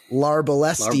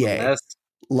 Larbalestier.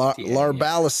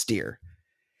 Larbalestier.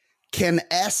 Can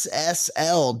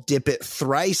SSL dip it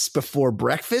thrice before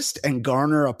breakfast and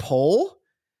garner a pole?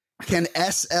 Can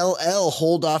SLL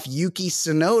hold off Yuki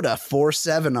Tsunoda,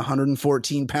 4'7",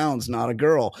 114 pounds, not a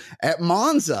girl, at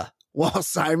Monza while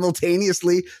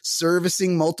simultaneously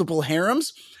servicing multiple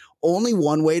harems? Only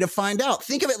one way to find out.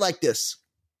 Think of it like this.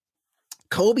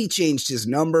 Kobe changed his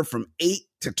number from 8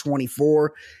 to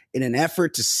 24 in an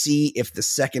effort to see if the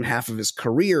second half of his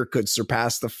career could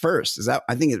surpass the first.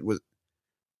 I think it was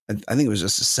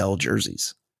just to sell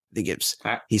jerseys. I think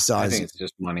it's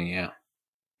just money. Yeah.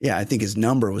 Yeah. I think his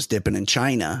number was dipping in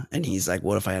China and he's like,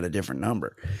 what if I had a different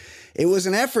number? It was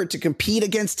an effort to compete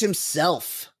against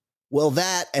himself. Well,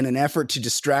 that and an effort to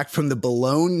distract from the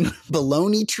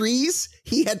bologna trees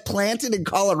he had planted in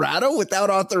Colorado without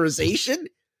authorization.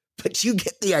 But you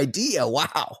get the idea.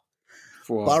 Wow.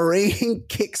 Bahrain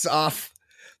kicks off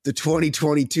the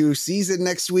 2022 season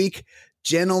next week.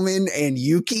 Gentlemen and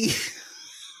Yuki,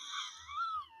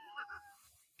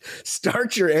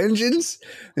 start your engines.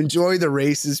 Enjoy the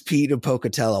races, Pete and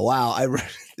Pocatello. Wow.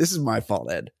 This is my fault,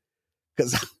 Ed,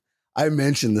 because I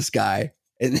mentioned this guy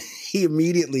and he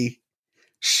immediately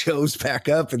shows back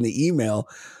up in the email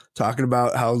talking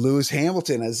about how Lewis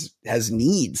Hamilton has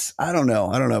needs. I don't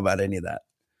know about any of that.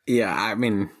 Yeah, I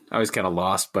mean, I was kind of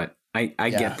lost, but I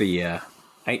get the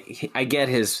I get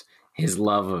his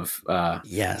love of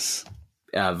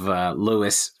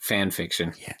Lewis fan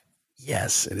fiction. Yeah.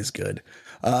 Yes, it is good.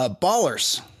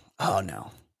 Ballers. Oh no.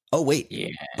 Oh wait. Yeah.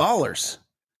 Ballers.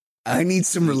 I need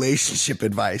some relationship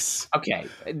advice. Okay,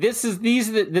 these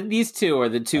two are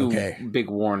the two big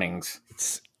warnings.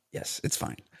 It's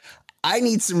fine. I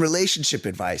need some relationship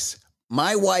advice.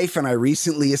 My wife and I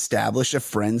recently established a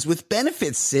friends with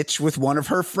benefits sitch with one of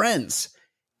her friends.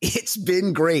 It's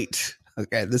been great.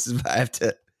 Okay,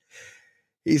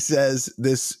 he says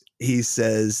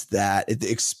that the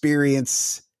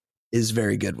experience is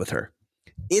very good with her.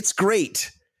 It's great.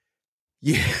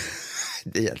 Yeah.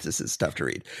 Yeah, this is tough to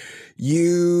read.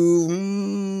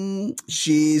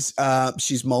 She's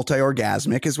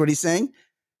multi-orgasmic is what he's saying.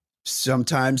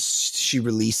 Sometimes she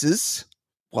releases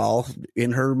while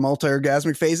in her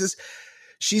multi-orgasmic phases.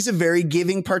 She's a very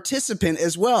giving participant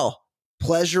as well,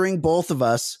 pleasuring both of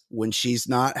us when she's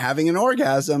not having an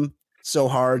orgasm so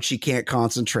hard she can't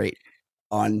concentrate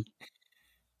on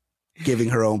giving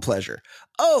her own pleasure.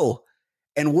 Oh,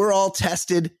 and we're all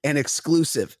tested and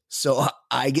exclusive, so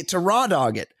I get to raw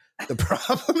dog it. The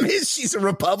problem is she's a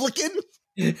Republican.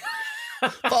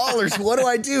 Ballers, what do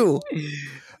I do?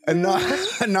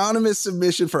 Anonymous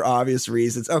submission for obvious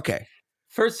reasons. Okay.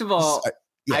 First of all,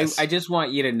 yes. I just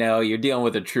want you to know you're dealing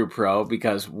with a true pro,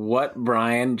 because what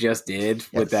Brian just did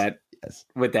with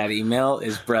that email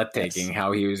is breathtaking. Yes.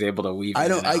 How he was able to weave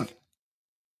it out.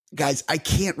 Guys, I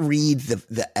can't read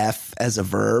the F as a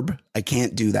verb. I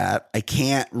can't do that. I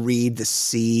can't read the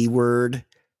C word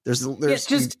There's let's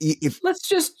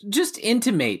just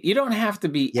intimate. You don't have to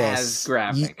be as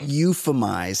graphic.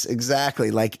 Euphemize,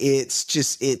 exactly. Like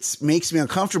it makes me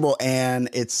uncomfortable, and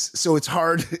it's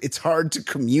hard to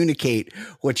communicate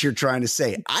what you're trying to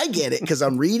say. I get it because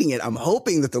I'm reading it. I'm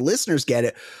hoping that the listeners get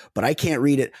it, but I can't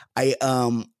read it.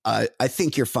 I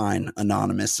think you're fine,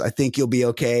 Anonymous. I think you'll be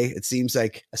okay. It seems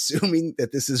like, assuming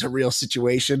that this is a real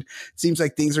situation, it seems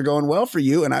like things are going well for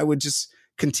you, and I would just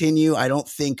continue. I don't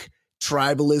think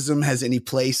tribalism has any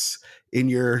place in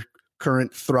your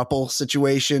current throuple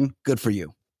situation. Good for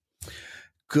you.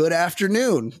 Good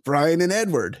afternoon, Brian and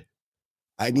Edward.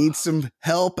 I need some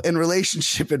help and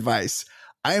relationship advice.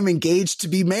 I am engaged to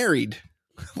be married.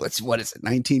 What is it?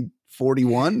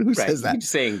 1941? Who says that? You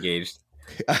say engaged.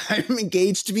 I'm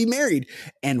engaged to be married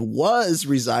and was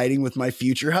residing with my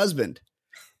future husband.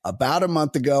 About a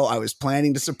month ago, I was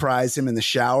planning to surprise him in the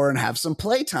shower and have some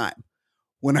playtime.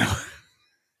 When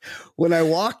I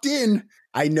walked in,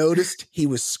 I noticed he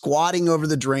was squatting over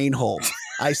the drain hole.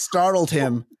 I startled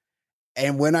him,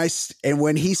 and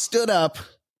when he stood up,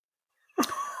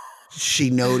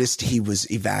 she noticed he was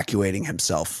evacuating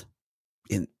himself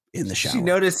in the shower. She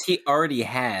noticed he already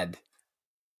had.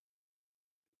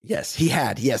 Yes, he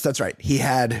had. Yes, that's right. He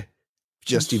had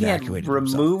just evacuated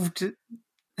removed.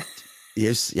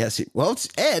 Yes. Well, it's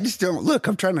Ed. Look,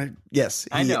 I'm trying to. Yes,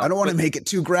 I know. I don't want to make it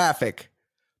too graphic,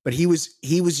 but he was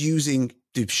using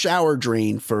the shower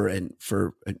drain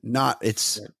for not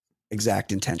its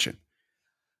exact intention.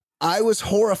 I was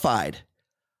horrified.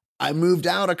 I moved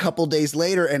out a couple days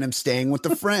later and am staying with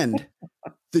a friend.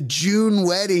 The June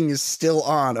wedding is still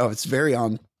on. Oh, it's very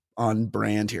on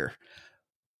brand here.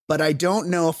 But I don't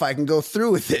know if I can go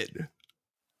through with it.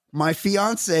 My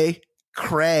fiance,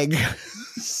 Craig,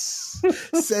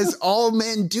 says all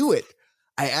men do it.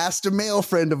 I asked a male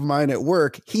friend of mine at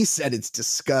work. He said it's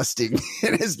disgusting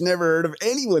and has never heard of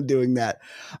anyone doing that.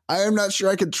 I am not sure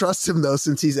I can trust him, though,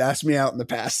 since he's asked me out in the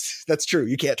past. That's true.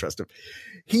 You can't trust him.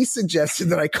 He suggested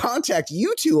that I contact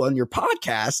you two on your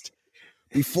podcast.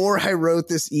 Before I wrote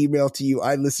this email to you,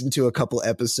 I listened to a couple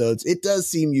episodes. It does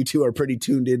seem you two are pretty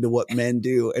tuned into what men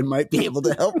do and might be able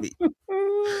to help me.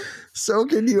 So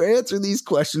can you answer these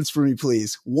questions for me,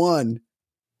 please? One,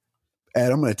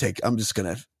 Ed, I'm going to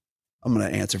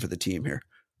answer for the team here.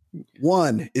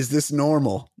 One, is this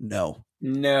normal? No.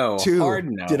 No. Two,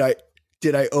 hard no. Did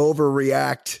I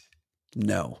overreact?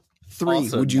 No. Three,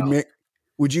 Also,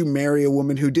 would you marry a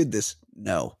woman who did this?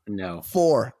 No. No.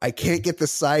 4, I can't get the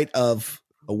sight of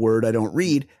a word I don't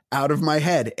read out of my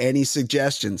head. Any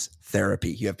suggestions?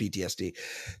 Therapy. You have PTSD.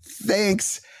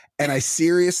 Thanks. And I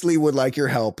seriously would like your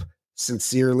help.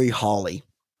 Sincerely, Holly.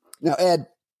 Now, Ed,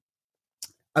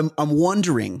 I'm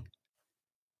wondering,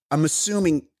 I'm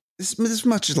assuming this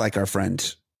much is like our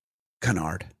friend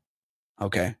Kennard.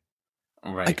 Okay.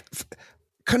 Right. Like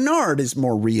Kennard is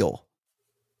more real.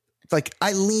 Like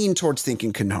I lean towards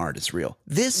thinking Kennard is real.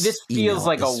 This feels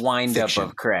like a wind up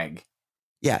of Craig.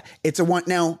 Yeah, it's a one.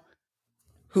 Now,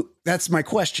 that's my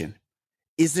question.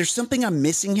 Is there something I'm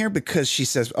missing here? Because she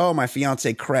says, "Oh, my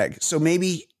fiance Craig." So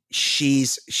maybe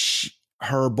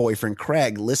her boyfriend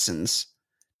Craig listens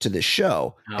to this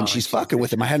show and she's fucking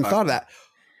with him. I hadn't thought of that.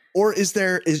 Or is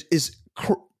there it's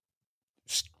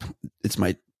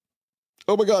my,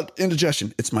 oh my God,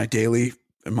 indigestion. It's my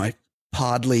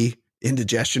podly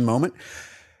indigestion moment.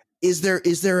 Is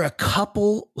there a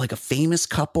couple, like a famous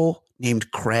couple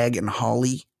named Craig and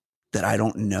Holly that I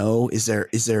don't know? Is there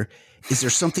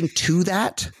something to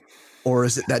that? Or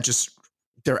is it that just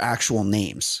their actual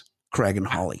names, Craig and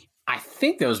Holly? I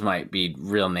think those might be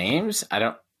real names. I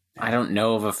don't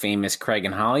know of a famous Craig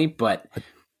and Holly, but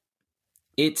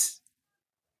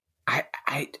I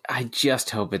just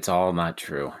hope it's all not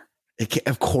true.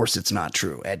 Of course it's not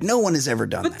true, Ed. No one has ever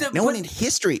done that. No one in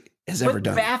history has ever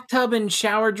done that. Bathtub and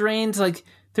shower drains, like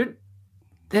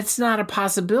that's not a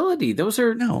possibility. Those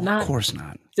are of course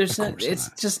not. It's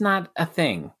just not a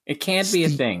thing. It can't be a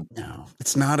thing. No,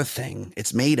 it's not a thing.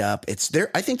 It's made up.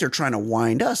 I think they're trying to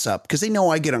wind us up because they know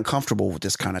I get uncomfortable with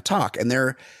this kind of talk. And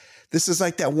this is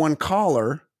like that one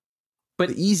caller, but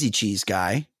the Easy Cheese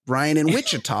guy, Ryan in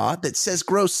Wichita, that says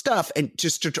gross stuff and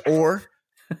or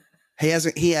he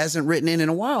hasn't written in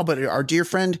a while, but our dear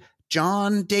friend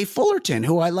John Day Fullerton,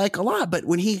 who I like a lot, but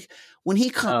when he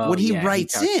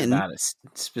writes in about a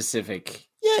specific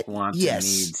wants and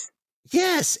needs.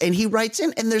 Yes, and he writes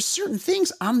in, and there's certain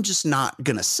things I'm just not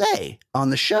gonna say on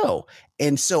the show,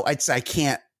 and so I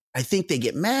can't. I think they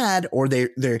get mad, or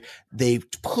they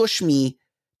push me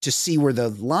to see where the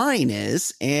line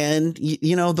is, and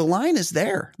the line is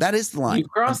there. That is the line. You've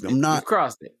crossed it. You've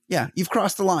crossed it. Yeah, you've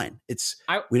crossed the line.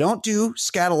 We don't do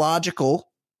scatological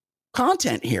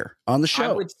content here on the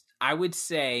show. I would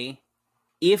say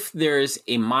if there's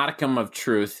a modicum of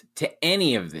truth to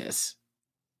any of this,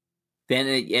 then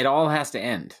it all has to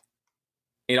end.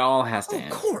 It all has to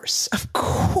end. Of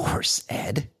course,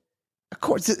 Ed. Of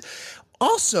course.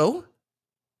 Also,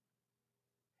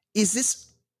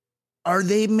 are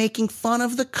they making fun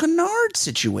of the Kennard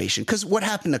situation? Because what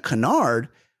happened to Kennard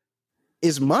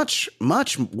is much,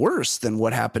 much worse than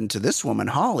what happened to this woman,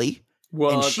 Holly.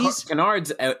 Well,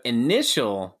 Kennard's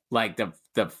initial, like the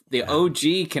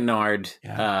OG Kennard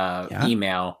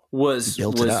email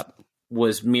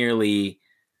was merely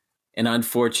an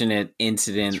unfortunate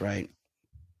incident. That's right.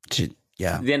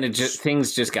 Then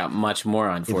things just got much more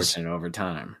unfortunate over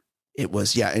time. It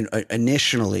was,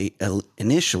 initially,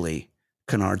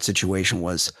 Kennard's situation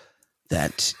was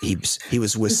that he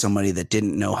was with somebody that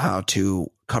didn't know how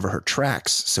to cover her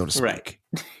tracks, so to speak,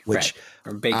 which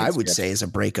I would say is a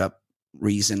breakup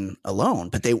reason alone.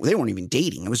 But they weren't even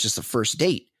dating; it was just the first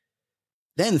date.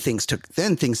 Then things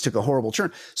took a horrible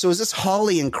turn. So is this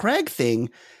Holly and Craig thing?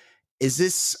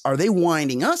 Are they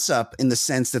winding us up in the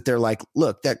sense that they're like,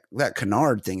 look, that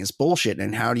Kennard thing is bullshit.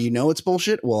 And how do you know it's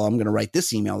bullshit? Well, I'm going to write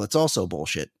this email that's also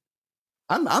bullshit.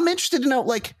 I'm interested to know,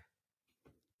 like,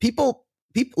 people,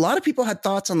 a lot of people had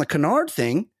thoughts on the Kennard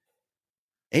thing.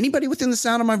 Anybody within the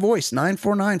sound of my voice,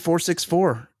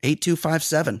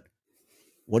 949-464-8257.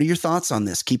 What are your thoughts on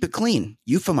this? Keep it clean,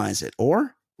 euphemize it,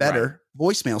 or better,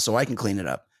 voicemail so I can clean it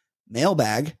up.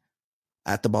 Mailbag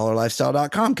at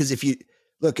theballerlifestyle.com. Because if you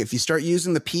start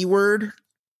using the P word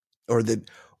or the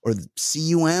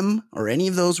CUM or any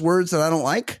of those words that I don't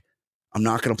like, I'm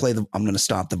not going to I'm going to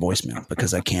stop the voicemail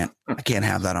because I can't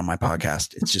have that on my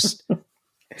podcast. It's just,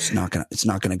 it's not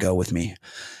going to go with me.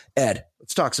 Ed,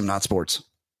 let's talk some not sports.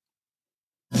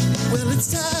 Well,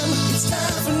 it's time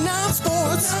for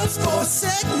non-sports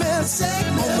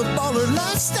segment on the Baller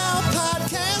Lifestyle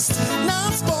Podcast.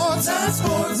 Non-sports.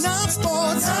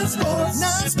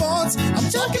 I'm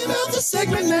talking about the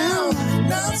segment now.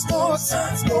 Non-sports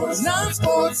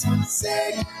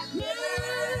segment.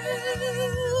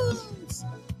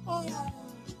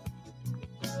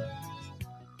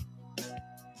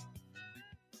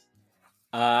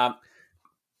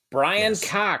 Brian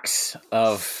Cox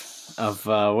of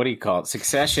what do you call it?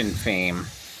 Succession fame.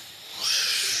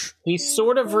 He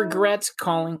sort of regrets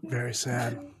calling. Very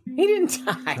sad. He didn't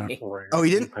die. Oh,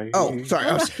 he didn't? Oh, sorry.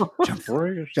 I was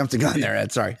jumped the gun there,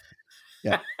 Ed. Sorry.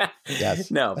 Yeah.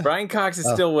 Yes. No, Brian Cox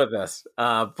is still with us.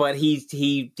 But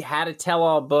he had a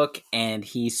tell-all book, and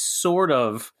he sort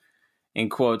of, in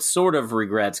quotes, sort of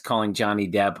regrets calling Johnny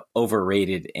Depp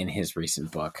overrated in his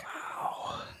recent book.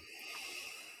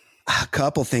 A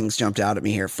couple things jumped out at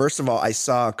me here. First of all, I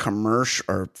saw a commercial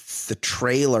or the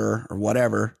trailer or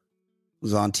whatever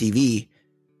was on TV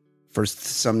for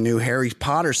some new Harry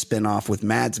Potter spinoff with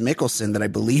Mads Mikkelsen that I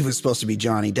believe was supposed to be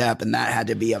Johnny Depp, and that had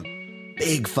to be a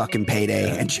big fucking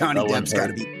payday. And Johnny Depp's got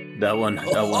to be that one.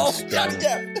 Johnny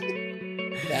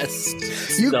Depp.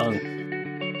 That's stung.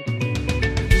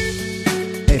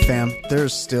 Hey fam,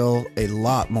 there's still a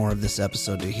lot more of this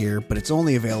episode to hear, but it's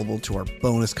only available to our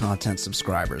bonus content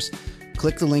subscribers.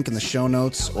 Click the link in the show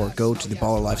notes or go to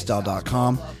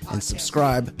theballerlifestyle.com and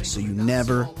subscribe so you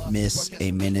never miss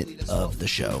a minute of the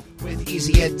show. With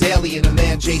Easy Ed Daily and a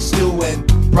man Jay Stu and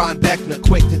Brian Beckner,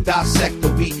 quick to dissect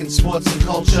the week in sports and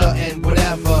culture and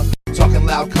whatever. Talking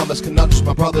loud, comers, conundrums,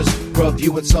 my brothers.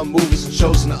 Reviewing some movies and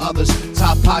shows and others.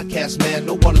 Top podcast, man,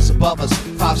 no one is above us.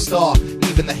 5-star,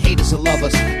 even the haters will love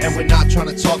us. And we're not trying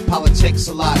to talk politics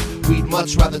a lot. We'd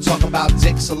much rather talk about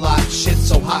dicks a lot. Shit's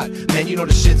so hot, man, you know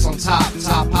the shit's on top.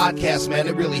 Top podcast, man,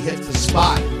 it really hits the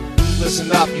spot.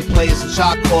 Listen up, you players and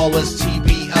shot callers.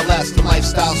 TBLS, the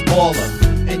lifestyle's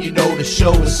baller. And you know the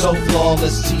show is so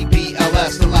flawless.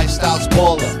 TBLS, the lifestyle's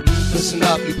baller. Listen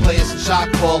up, you players and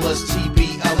shot callers.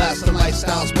 TBLS, the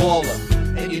lifestyle's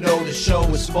baller. And you know the show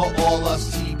is for all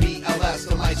us. TBLS,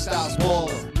 the lifestyle's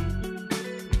baller.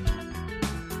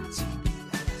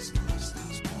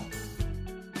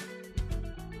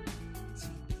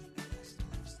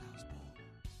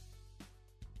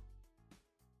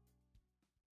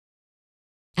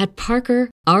 At Parker,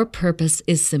 our purpose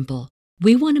is simple.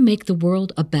 We want to make the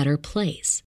world a better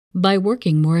place by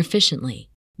working more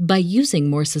efficiently, by using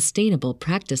more sustainable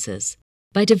practices,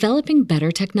 by developing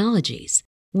better technologies.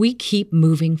 We keep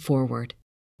moving forward.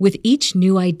 With each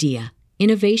new idea,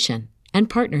 innovation, and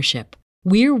partnership,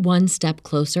 we're one step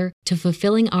closer to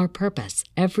fulfilling our purpose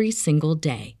every single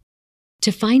day.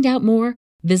 To find out more,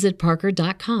 visit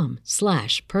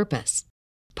parker.com/purpose.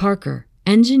 Parker,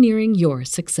 engineering your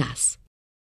success.